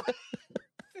your phone.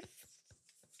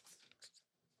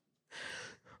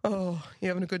 Oh, you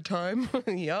having a good time?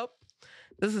 Yup.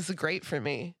 This is great for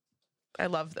me. I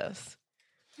love this.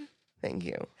 Thank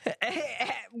you.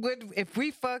 If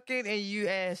we fucking and you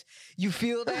ask, you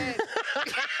feel that?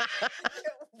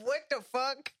 What the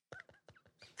fuck?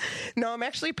 No, I'm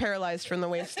actually paralyzed from the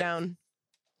waist down.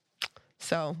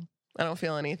 So I don't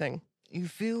feel anything. You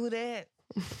feel that?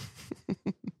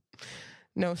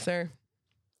 No, sir.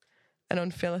 I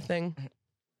don't feel a thing.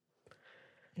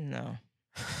 No.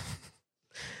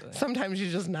 Sometimes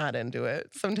you're just not into it.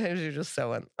 Sometimes you're just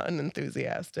so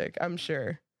unenthusiastic. I'm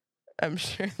sure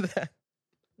that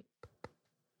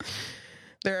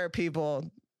there are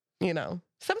people,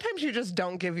 sometimes you just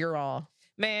don't give your all.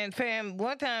 Man, fam,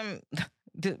 one time,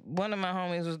 one of my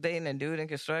homies was dating a dude in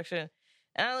construction,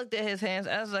 and I looked at his hands.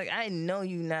 I was like, I know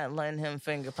you not letting him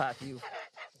finger pop you.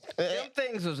 Them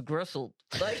things was gristled.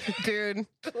 Like, Dude,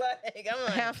 like, I'm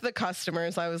like, half the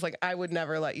customers, I was like, I would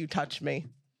never let you touch me.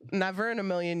 Never in a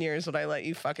million years would I let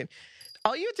you fucking...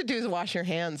 All you have to do is wash your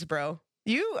hands, bro.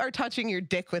 You are touching your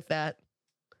dick with that.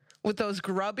 With those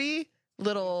grubby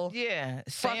little... yeah,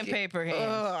 sandpaper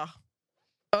hands.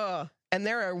 Ugh. And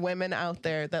there are women out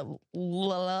there that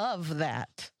love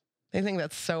that. They think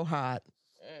that's so hot.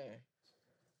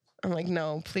 I'm like,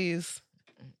 no, please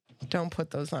don't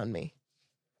put those on me.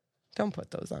 Don't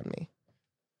put those on me.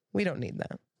 We don't need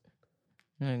that.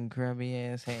 And grubby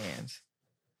ass hands.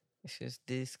 It's just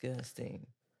disgusting.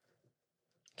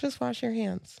 Just wash your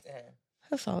hands. Yeah.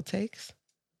 That's all it takes.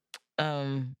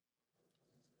 Well,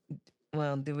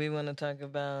 do we want to talk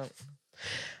about?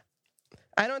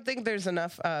 I don't think there's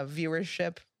enough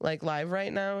viewership like live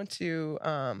right now to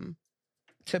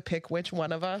pick which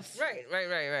one of us.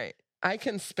 Right. I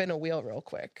can spin a wheel real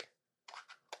quick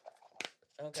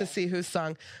Okay. to see whose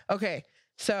song. Okay,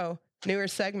 so newer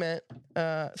segment,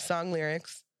 song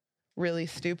lyrics, really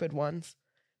stupid ones.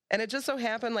 And it just so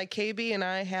happened like KB and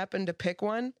I happened to pick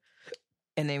one.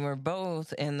 And they were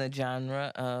both in the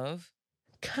genre of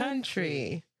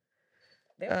Country.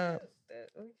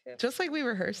 Just like we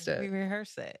rehearsed We it.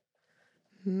 rehearsed that.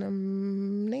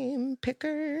 Name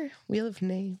picker, wheel of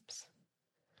names.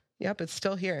 Yep, it's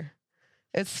still here.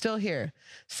 It's still here.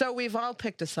 So we've all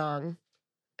picked a song.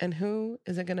 And who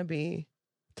is it going to be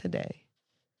today?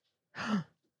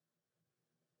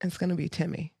 It's going to be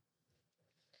tImMy.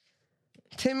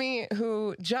 tImMy,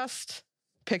 who just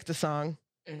picked a song.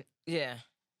 Yeah.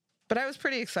 But I was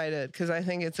pretty excited because I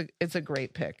think it's a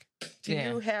great pick. Do Yeah.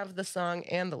 you have the song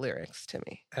and the lyrics,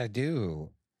 tImMy? I do.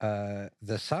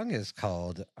 The song is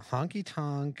called Honky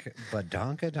Tonk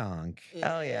Badonkadonk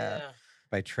Oh, yeah.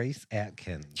 by Trace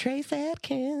Atkins. Trace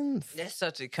Atkins. That's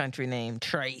such a country name,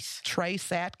 Trace.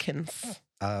 Trace Atkins.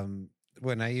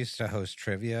 When I used to host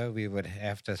trivia, we would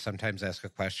have to sometimes ask a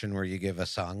question where you give a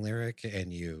song lyric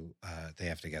and they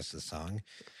have to guess the song.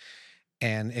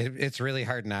 And it's really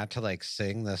hard not to like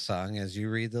sing the song as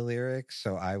you read the lyrics.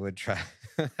 So I would try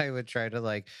to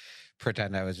like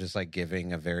pretend I was just like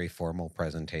giving a very formal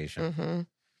presentation.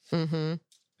 Mm-hmm. Mm-hmm.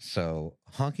 So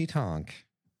Honky Tonk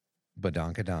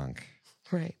Badonkadonk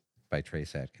Right. by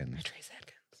Trace Atkins. By Trace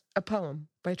Atkins. A poem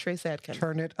by Trace Atkins.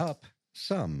 Turn it up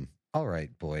some. All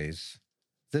right, boys.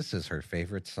 This is her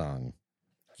favorite song.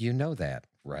 You know that,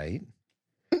 right?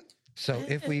 So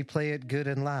if we play it good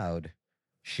and loud,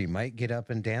 she might get up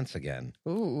and dance again.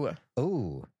 Ooh.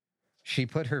 Ooh. She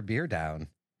put her beer down.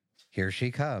 Here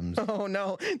she comes. Oh,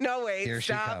 no. No, wait. Here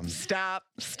she comes.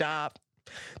 Stop.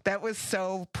 That was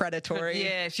so predatory.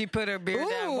 Yeah, she put her beer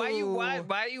down. Why you Ooh.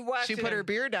 watching? She put her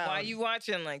beer down. Why you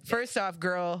watching like that? First off,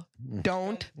 girl,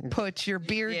 don't put your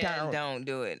beer yeah, down. don't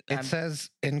do it. It says,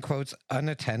 in quotes,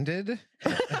 unattended.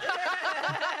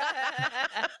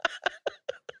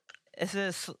 It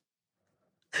says,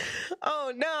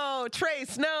 Oh, no.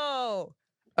 Trace, no.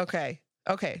 Okay.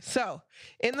 So,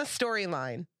 in the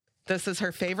storyline, this is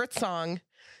her favorite song.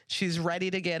 She's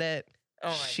ready to get it.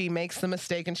 She makes the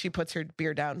mistake and she puts her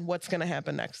beer down. What's going to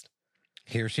happen next?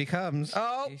 Here she comes.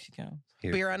 Oh, here she comes.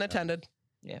 Here beer she unattended.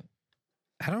 Yeah. comes.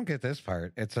 I don't get this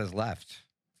part. It says left,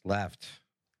 right,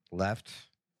 left.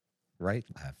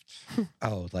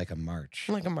 Oh, like a march.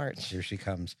 Like a march. Here she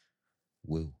comes.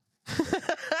 Woo.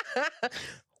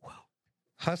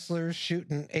 Hustlers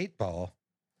shooting 8-ball,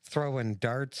 throwing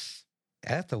darts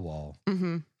at the wall.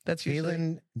 Mm-hmm. That's usually.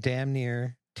 Feeling damn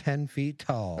near 10 feet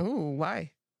tall. Ooh,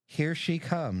 why? Here she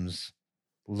comes.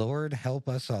 Lord help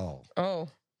us all. Oh.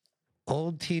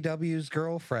 Old TW's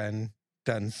girlfriend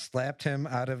done slapped him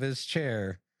out of his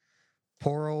chair.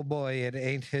 Poor old boy, it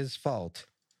ain't his fault.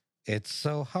 It's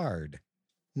so hard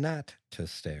not to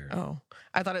stare. Oh.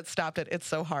 I thought it stopped it. It's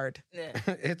so hard. Yeah.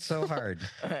 It's so hard.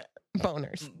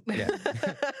 Boners. Yeah.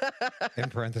 In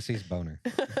parentheses, boner.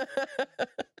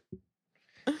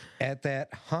 At that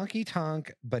honky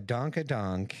tonk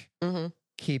badonkadonk, Mm-hmm.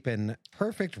 keeping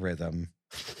perfect rhythm,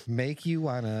 make you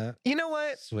wanna You know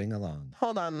what? swing along.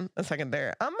 Hold on a second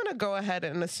there. I'm going to go ahead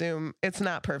and assume it's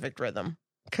not perfect rhythm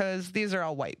because these are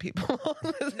all white people.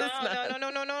 This is not-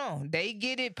 No. They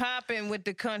get it popping with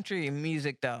the country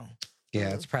music though. Yeah,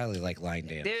 it's probably like line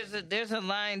dance. There's a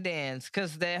line dance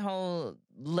because that whole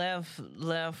left.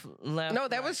 No,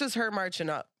 that was just her marching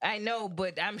up I know,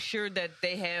 but I'm sure that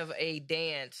they have a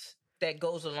dance that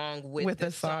goes along with with the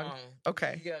this song.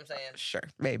 Okay. You get what I'm saying? Sure.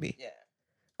 Maybe. Yeah.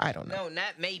 I don't know. No,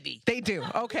 not maybe. They do.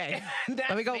 Okay. Not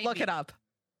Let me go look maybe. it up.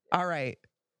 All right.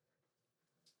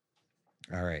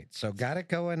 All right, so got it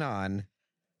going on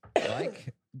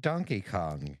like Donkey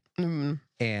Kong Mm.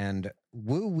 and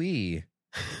woo wee,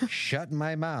 shut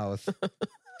my mouth,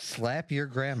 slap your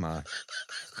grandma.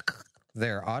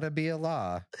 There ought to be a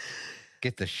law.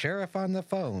 Get the sheriff on the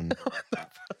phone.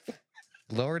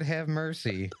 Lord have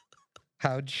mercy.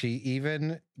 How'd she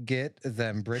even get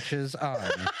them britches on?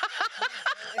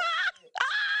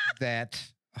 That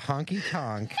honky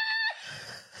tonk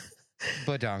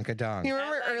badonkadonk. You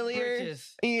remember I like earlier?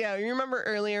 britches. Yeah, you remember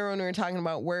earlier when we were talking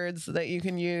about words that you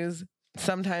can use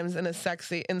sometimes in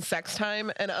sex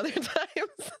time, and other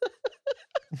times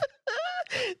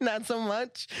not so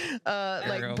much.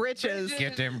 Like Girl, britches.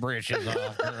 Get them britches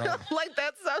off, girl. Like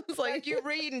that sounds Like like you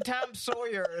reading Tom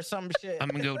Sawyer or some shit. I'm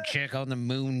gonna go check on the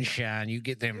moonshine. You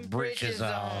get them britches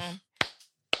off.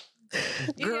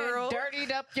 You girl. done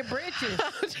dirtied up your britches.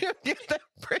 How'd you get the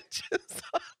britches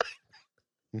off?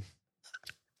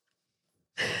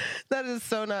 That is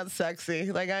so not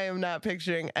sexy. Like I am not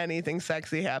picturing anything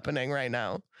sexy happening right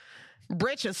now.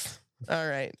 Britches. All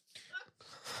right.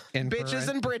 In Bitches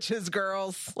and britches,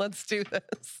 girls. Let's do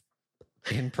this.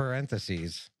 in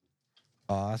parentheses,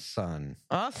 aw son.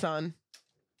 Aw, son.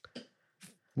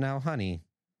 Now, honey,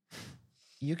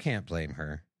 you can't blame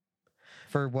her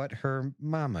for what her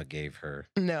mama gave her.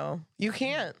 No, you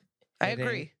can't. I It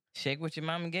agree. ain't- Shake what your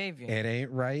mama gave you. It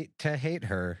ain't right to hate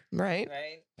her Right?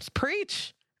 Right? Just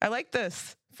preach. I like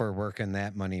this. for working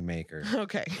that money maker.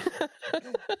 Okay.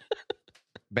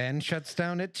 Ben shuts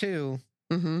down at 2,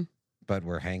 Mm-hmm. but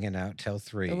we're hanging out till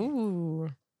 3. Ooh.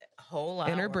 Whole hour.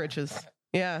 In her britches.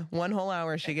 Yeah, 1 whole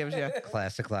hour she gives you.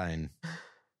 Classic line.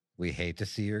 We hate to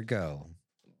see her go,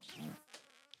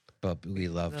 but we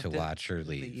love to watch her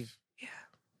leave. Yeah.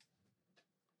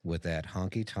 With that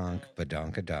honky tonk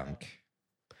badonka-donk.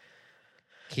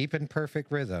 Keeping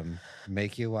perfect rhythm,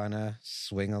 make you wanna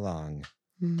swing along.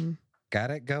 Mm-hmm.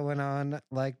 Got it going on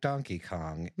like Donkey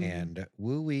Kong, Mhm. and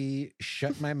woo-wee,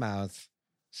 shut my mouth,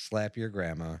 slap your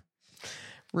grandma.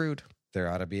 Rude. There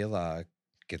ought to be a law.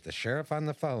 Get the sheriff on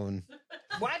the phone.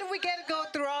 Why do we got to go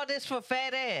through all this for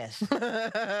fat ass?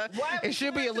 It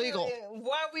should be illegal.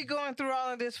 Why are we going through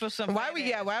all of this for some? Why fat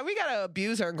we ass? why we gotta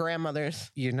abuse our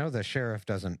grandmothers? You know the sheriff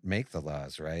doesn't make the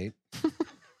laws, right?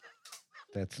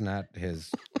 That's not his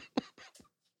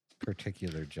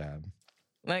particular job.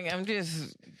 Like I'm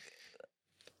just.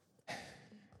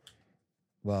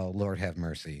 Well, Lord have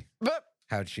mercy. But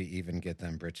How'd she even get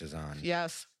them britches on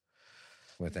yes.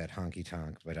 with that honky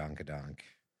tonk badonka-donk?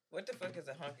 What the fuck is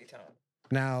a honky tonk?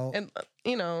 Now, And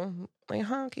like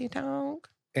honky tonk.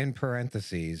 in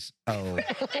parentheses, oh,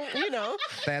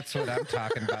 that's what I'm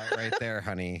talking about right there,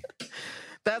 honey.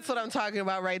 That's what I'm talking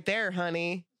about right there,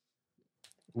 honey.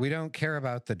 We don't care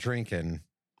about the drinking,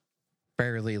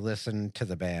 barely listen to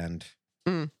the band.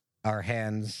 Mm. Our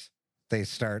hands, they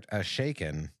start a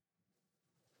shaking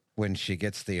when she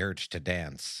gets the urge to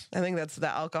dance. I think that's the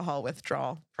alcohol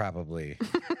withdrawal. Probably.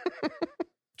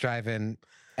 Driving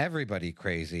everybody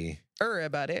crazy.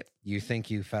 About it. You think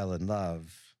you fell in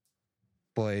love.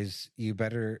 Boys, you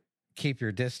better keep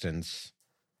your distance.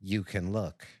 You can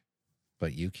look,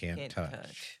 but you can't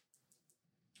touch.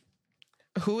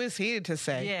 Who is he to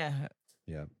say? Yeah.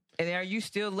 Yep. And are you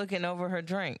still looking over her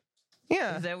drink?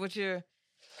 Yeah, Is that what you're?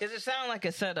 Because it sounds like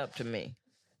a setup to me.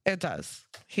 it does.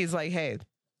 He's like, hey,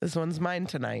 this one's mine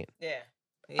tonight. Yeah.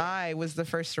 I was the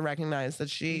first to recognize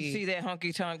that You see that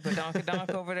honky tonk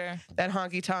badonkadonk over there? that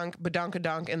honky tonk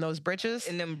badonkadonk in those britches.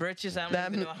 In them britches, I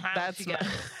don't even know how she got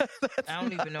them. I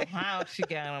don't even know how she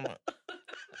got them.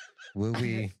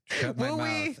 Woo-wee, shut my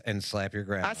Woo-wee. mouth and slap your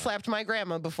grandma. I slapped my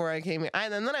grandma before I came here.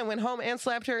 And then I went home and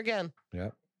slapped her again.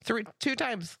 Yep. 2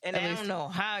 times. And at I least. don't know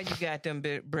how you got them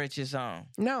britches on.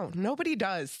 No, nobody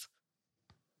does.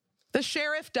 The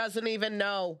sheriff doesn't even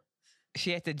know.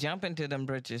 She had to jump into them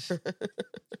britches.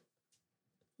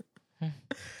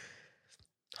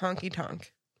 Honky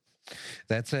tonk.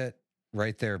 That's it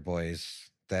right there, boys.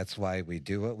 That's why we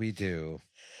do what we do.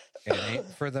 It ain't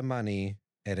for the money.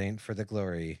 It ain't for the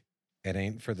glory. It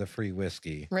ain't for the free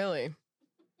whiskey. Really?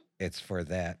 It's for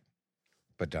that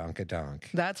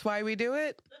badonkadonk. That's why we do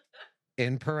it?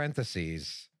 In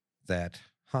parentheses, that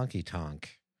honky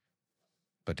tonk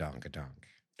badonkadonk.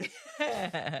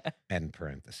 End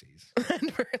parentheses.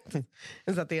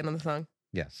 Is that the end of the song?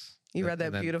 Yes. You read that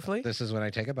And then beautifully. This is when I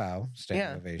take a bow. Standing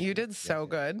Yeah, ovation. you did so Yeah.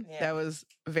 good. Yeah. That was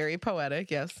very poetic.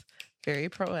 Yes, very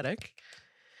poetic.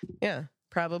 Yeah,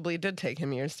 probably did take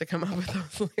him years to come up with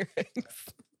those lyrics.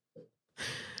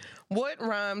 What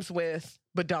rhymes with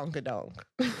badonkadonk?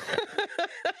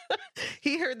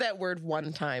 He heard that word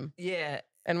one time Yeah.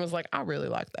 and was like, I really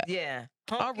like that. Yeah.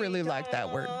 I really like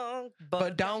that word.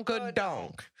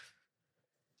 Badonkadonk.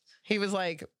 He was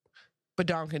like,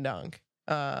 badonkadonk.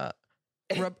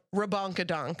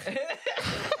 Rabonkadonk.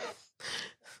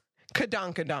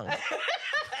 Kadonkadonk.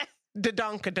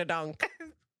 Dadonkadonk.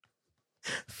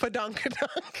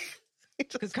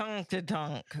 Fadonkadonk.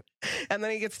 Donk. And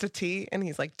then he gets to T and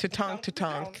he's like, to-tonk,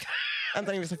 to-tonk. And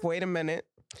then he was like, wait a minute.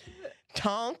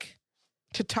 Tonk,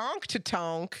 to-tonk,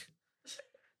 to-tonk.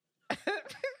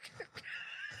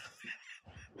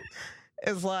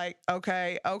 Is like,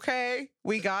 okay,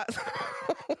 we got...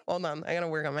 Hold on, I gotta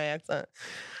work on my accent.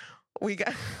 we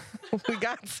got we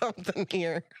got something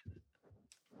here.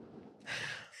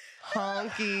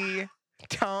 Honky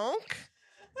tonk.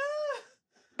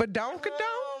 Badonka donk.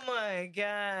 Oh my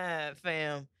God,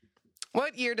 fam.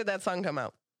 What year did that song come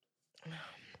out?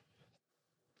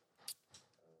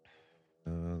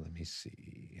 Let me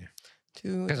see.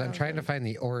 Because I'm trying to find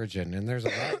the origin, and there's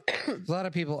a lot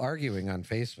of people arguing on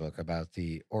Facebook about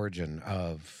the origin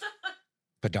of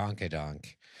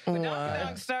Badonkadonk.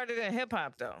 Badonkadonk started in hip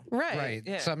hop, though. Right.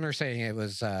 Yeah. Some are saying it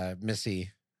was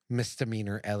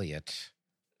Misdemeanor Elliott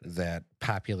that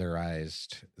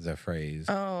popularized the phrase.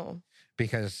 Oh.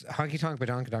 Because Honky Tonk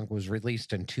Badonkadonk was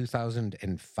released in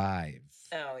 2005.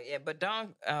 Oh, yeah.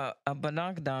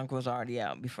 Badonkadonk was already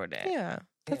out before that. Yeah.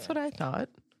 That's what I thought.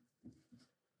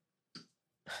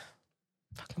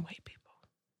 Fucking white people.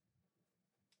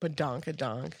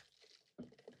 Badonkadonk.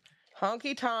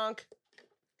 Honky tonk.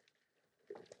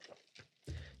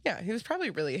 Yeah, he was probably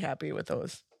really happy with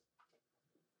those.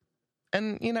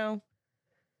 And, you know,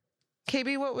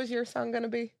 KB, what was your song going to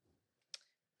be?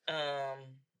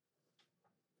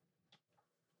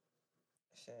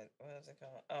 Shit, what is it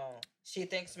called? Oh, She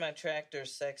Thinks My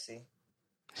Tractor's Sexy.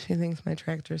 She thinks my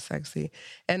tractor's sexy.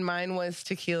 And mine was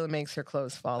Tequila Makes Her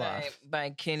Clothes Fall Off. By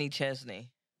Kenny Chesney.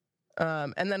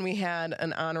 And then we had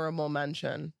an honorable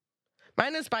mention.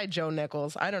 Mine is by Joe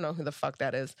Nichols. I don't know who the fuck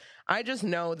that is. I just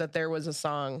know that there was a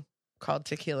song called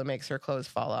Tequila Makes Her Clothes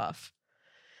Fall Off.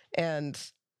 And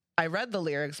I read the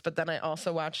lyrics, but then I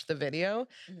also watched the video.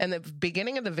 And the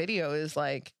beginning of the video is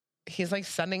like, he's like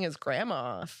sending his grandma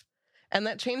off. And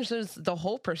that changes the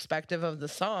whole perspective of the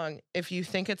song if you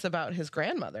think it's about his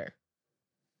grandmother.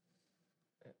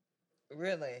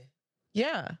 Really?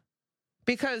 Yeah.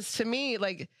 Because to me,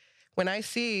 like, when I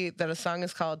see that a song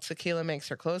is called Tequila Makes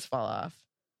Her Clothes Fall Off,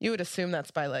 you would assume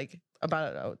that's by, like,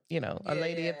 about, a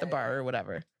lady at the bar or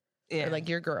whatever. Yeah. Or, like,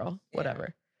 your girl,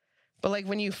 whatever. But, like,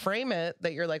 when you frame it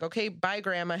that you're like, okay, bye,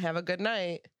 grandma, have a good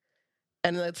night.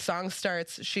 And the song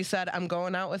starts, she said, I'm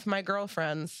going out with my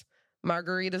girlfriends.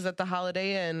 Margaritas at the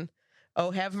Holiday Inn.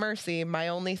 Oh, have mercy. My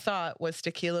only thought was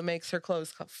tequila makes her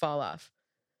clothes fall off.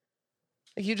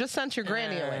 Like, you just sent your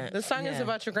granny away. This song is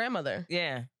about your grandmother.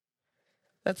 Yeah.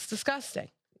 That's disgusting.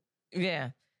 Yeah.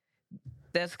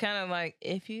 That's kind of like,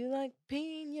 if you like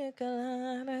pina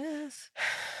coladas.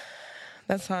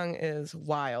 That song is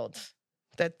wild.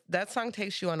 That song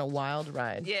takes you on a wild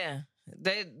ride. Yeah.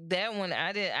 That one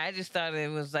I just thought it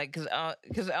was like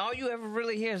because all you ever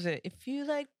really hear is it if you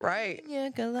like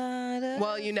pina colada.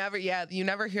 Well, you never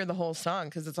hear the whole song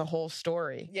because it's a whole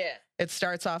story. Yeah, it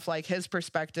starts off like his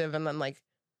perspective and then like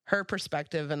her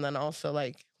perspective and then also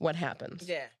like what happens.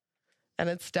 Yeah, and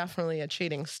it's definitely a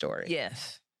cheating story.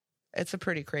 Yes, it's a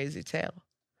pretty crazy tale.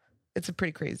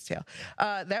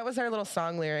 That was our little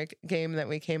song lyric game that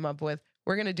we came up with.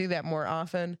 We're gonna do that more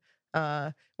often.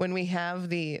 When we have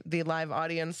the live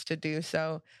audience to do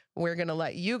so, we're going to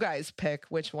let you guys pick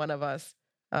which one of us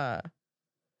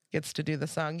gets to do the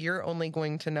song. You're only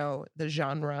going to know the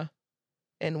genre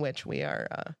in which we are,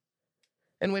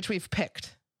 in which we've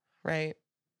picked, right?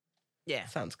 Yeah.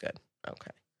 Sounds good.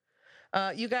 Okay.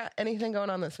 You got anything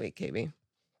going on this week, KB?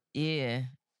 Yeah.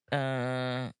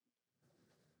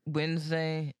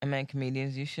 Wednesday, I'm at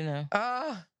Comedians You Should Know.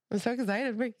 Oh, I'm so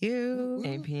excited for you.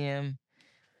 8 p.m.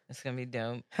 It's going to be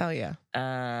dope. Hell yeah.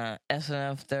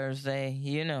 SNF Thursday.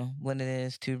 You know what it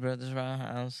is. Two Brothers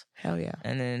Roundhouse. Hell yeah.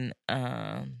 And then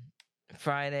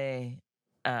Friday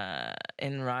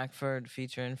in Rockford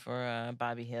featuring for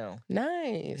Bobby Hill.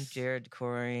 Nice. Jared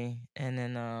Corey. And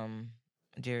then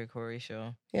Jared Corey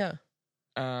show. Yeah.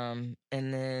 And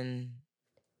then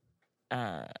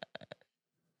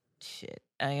shit.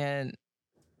 I got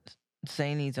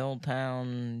Sainey's Old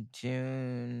Town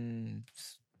June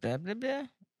blah blah blah.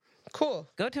 Cool.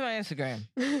 Go to my Instagram.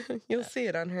 You'll see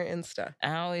it on her Insta.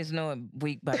 I always know it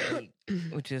week by week,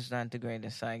 which is not the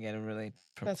greatest. So I gotta really.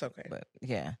 That's okay. But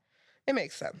yeah, it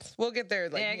makes sense. We'll get there.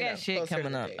 Like, I got shit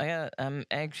coming up. I'm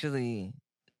actually.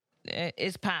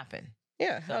 It's popping.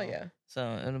 Yeah. Hell yeah.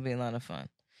 So it'll be a lot of fun.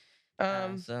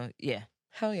 So yeah.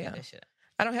 Hell yeah.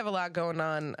 I don't have a lot going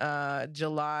on.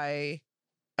 July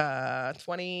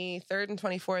 23rd and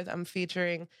 24th, I'm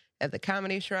featuring at the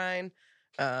Comedy Shrine.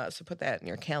 So put that in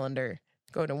your calendar.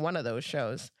 Go to one of those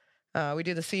shows. We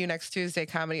do the See You Next Tuesday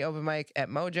comedy open mic at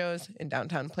Mojo's in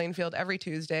downtown Plainfield every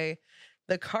Tuesday.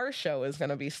 The car show is going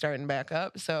to be starting back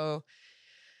up. So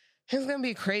it's going to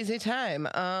be a crazy time.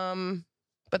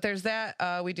 But there's that.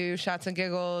 We do Shots and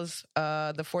Giggles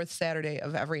the fourth Saturday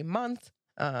of every month.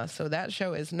 So that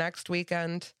show is next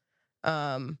weekend.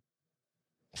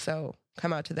 So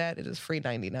come out to that. It is free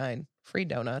 99. Free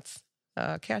donuts.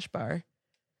 Cash bar.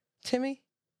 tImMy,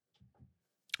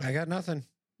 I got nothing.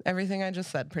 Everything I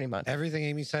just said, pretty much. Everything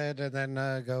Aimee said, and then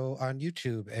go on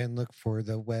YouTube and look for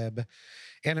the web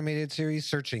animated series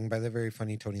Searching by the very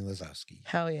funny Tony Lazowski.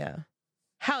 Hell yeah.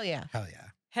 Hell yeah. Hell yeah.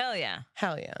 Hell yeah.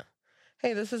 Hell yeah.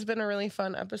 Hey, this has been a really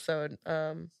fun episode.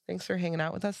 Thanks for hanging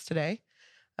out with us today.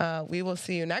 We will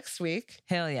see you next week.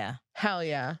 Hell yeah. Hell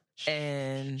yeah.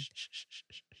 And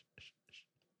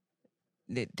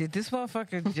did this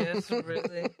motherfucker just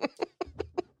really?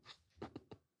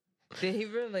 Did he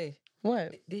really?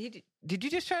 What? Did you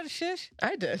just try to shush?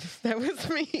 I did. That was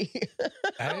me.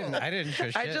 I didn't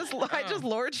shush I it. just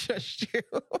Lord shushed you.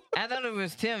 I thought it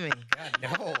was TIMMy. God,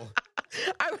 no.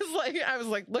 I was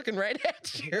like looking right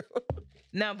at you.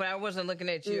 No, but I wasn't looking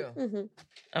at you. Mm-hmm.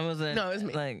 I wasn't. No, it was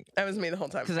me. Like, That was me the whole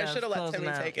time. 'Cause I I should have was let closing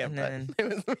TIMMy out take it, and but then- it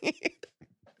was me.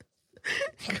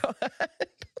 Go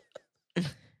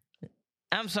ahead.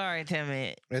 I'm sorry,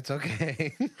 TIMMy. It's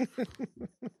okay.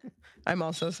 I'm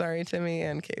also sorry, Timmy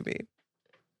and KB.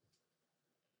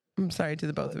 I'm sorry to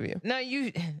the both of you. No,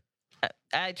 you.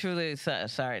 I truly sorry,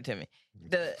 TIMMy.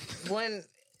 The one,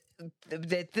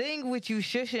 the thing with you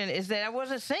shushing is that I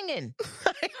wasn't singing.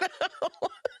 I know.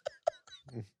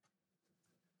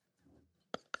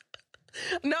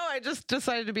 No, I just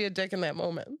decided to be a dick in that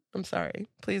moment. I'm sorry.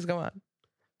 Please go on.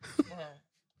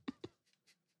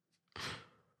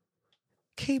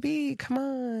 KB, come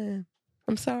on.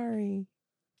 I'm sorry.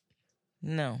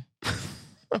 No,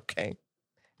 Okay.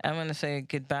 I'm gonna say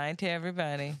goodbye to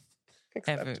everybody.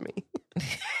 Accept me.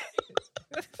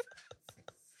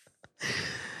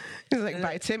 He's like,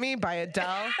 bye Timmy, bye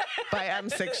Adele, bye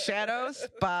M6 Shadows,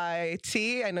 bye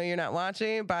T. I know you're not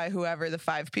watching, bye whoever the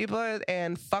 5 people are,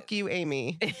 and fuck you,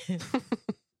 Aimee.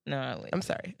 No, wait. I'm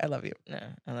sorry. I love you. No,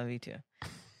 I love you too. All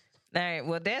right,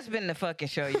 well, that's been the fucking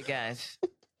show, you guys.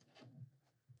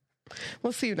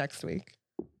 We'll see you next week.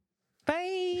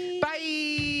 Bye. Bye.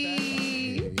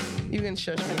 You can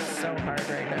shush me so hard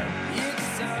right now.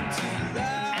 It's time to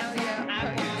laugh.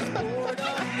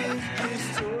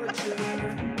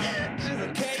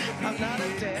 I'm not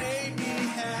a dick.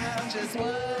 Just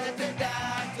what the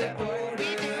doctor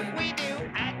ordered. We do.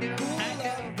 I do.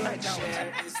 I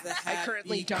don't. I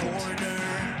currently don't.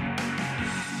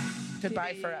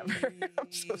 Goodbye forever.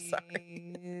 I'm so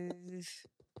sorry.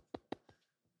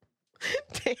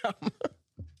 Damn.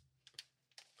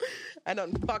 I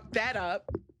don't fuck that up.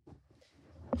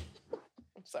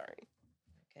 I'm sorry.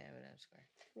 Okay, but I'm square.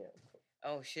 Yeah.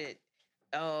 Oh shit.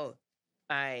 Oh, all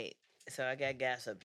right. So I got gas up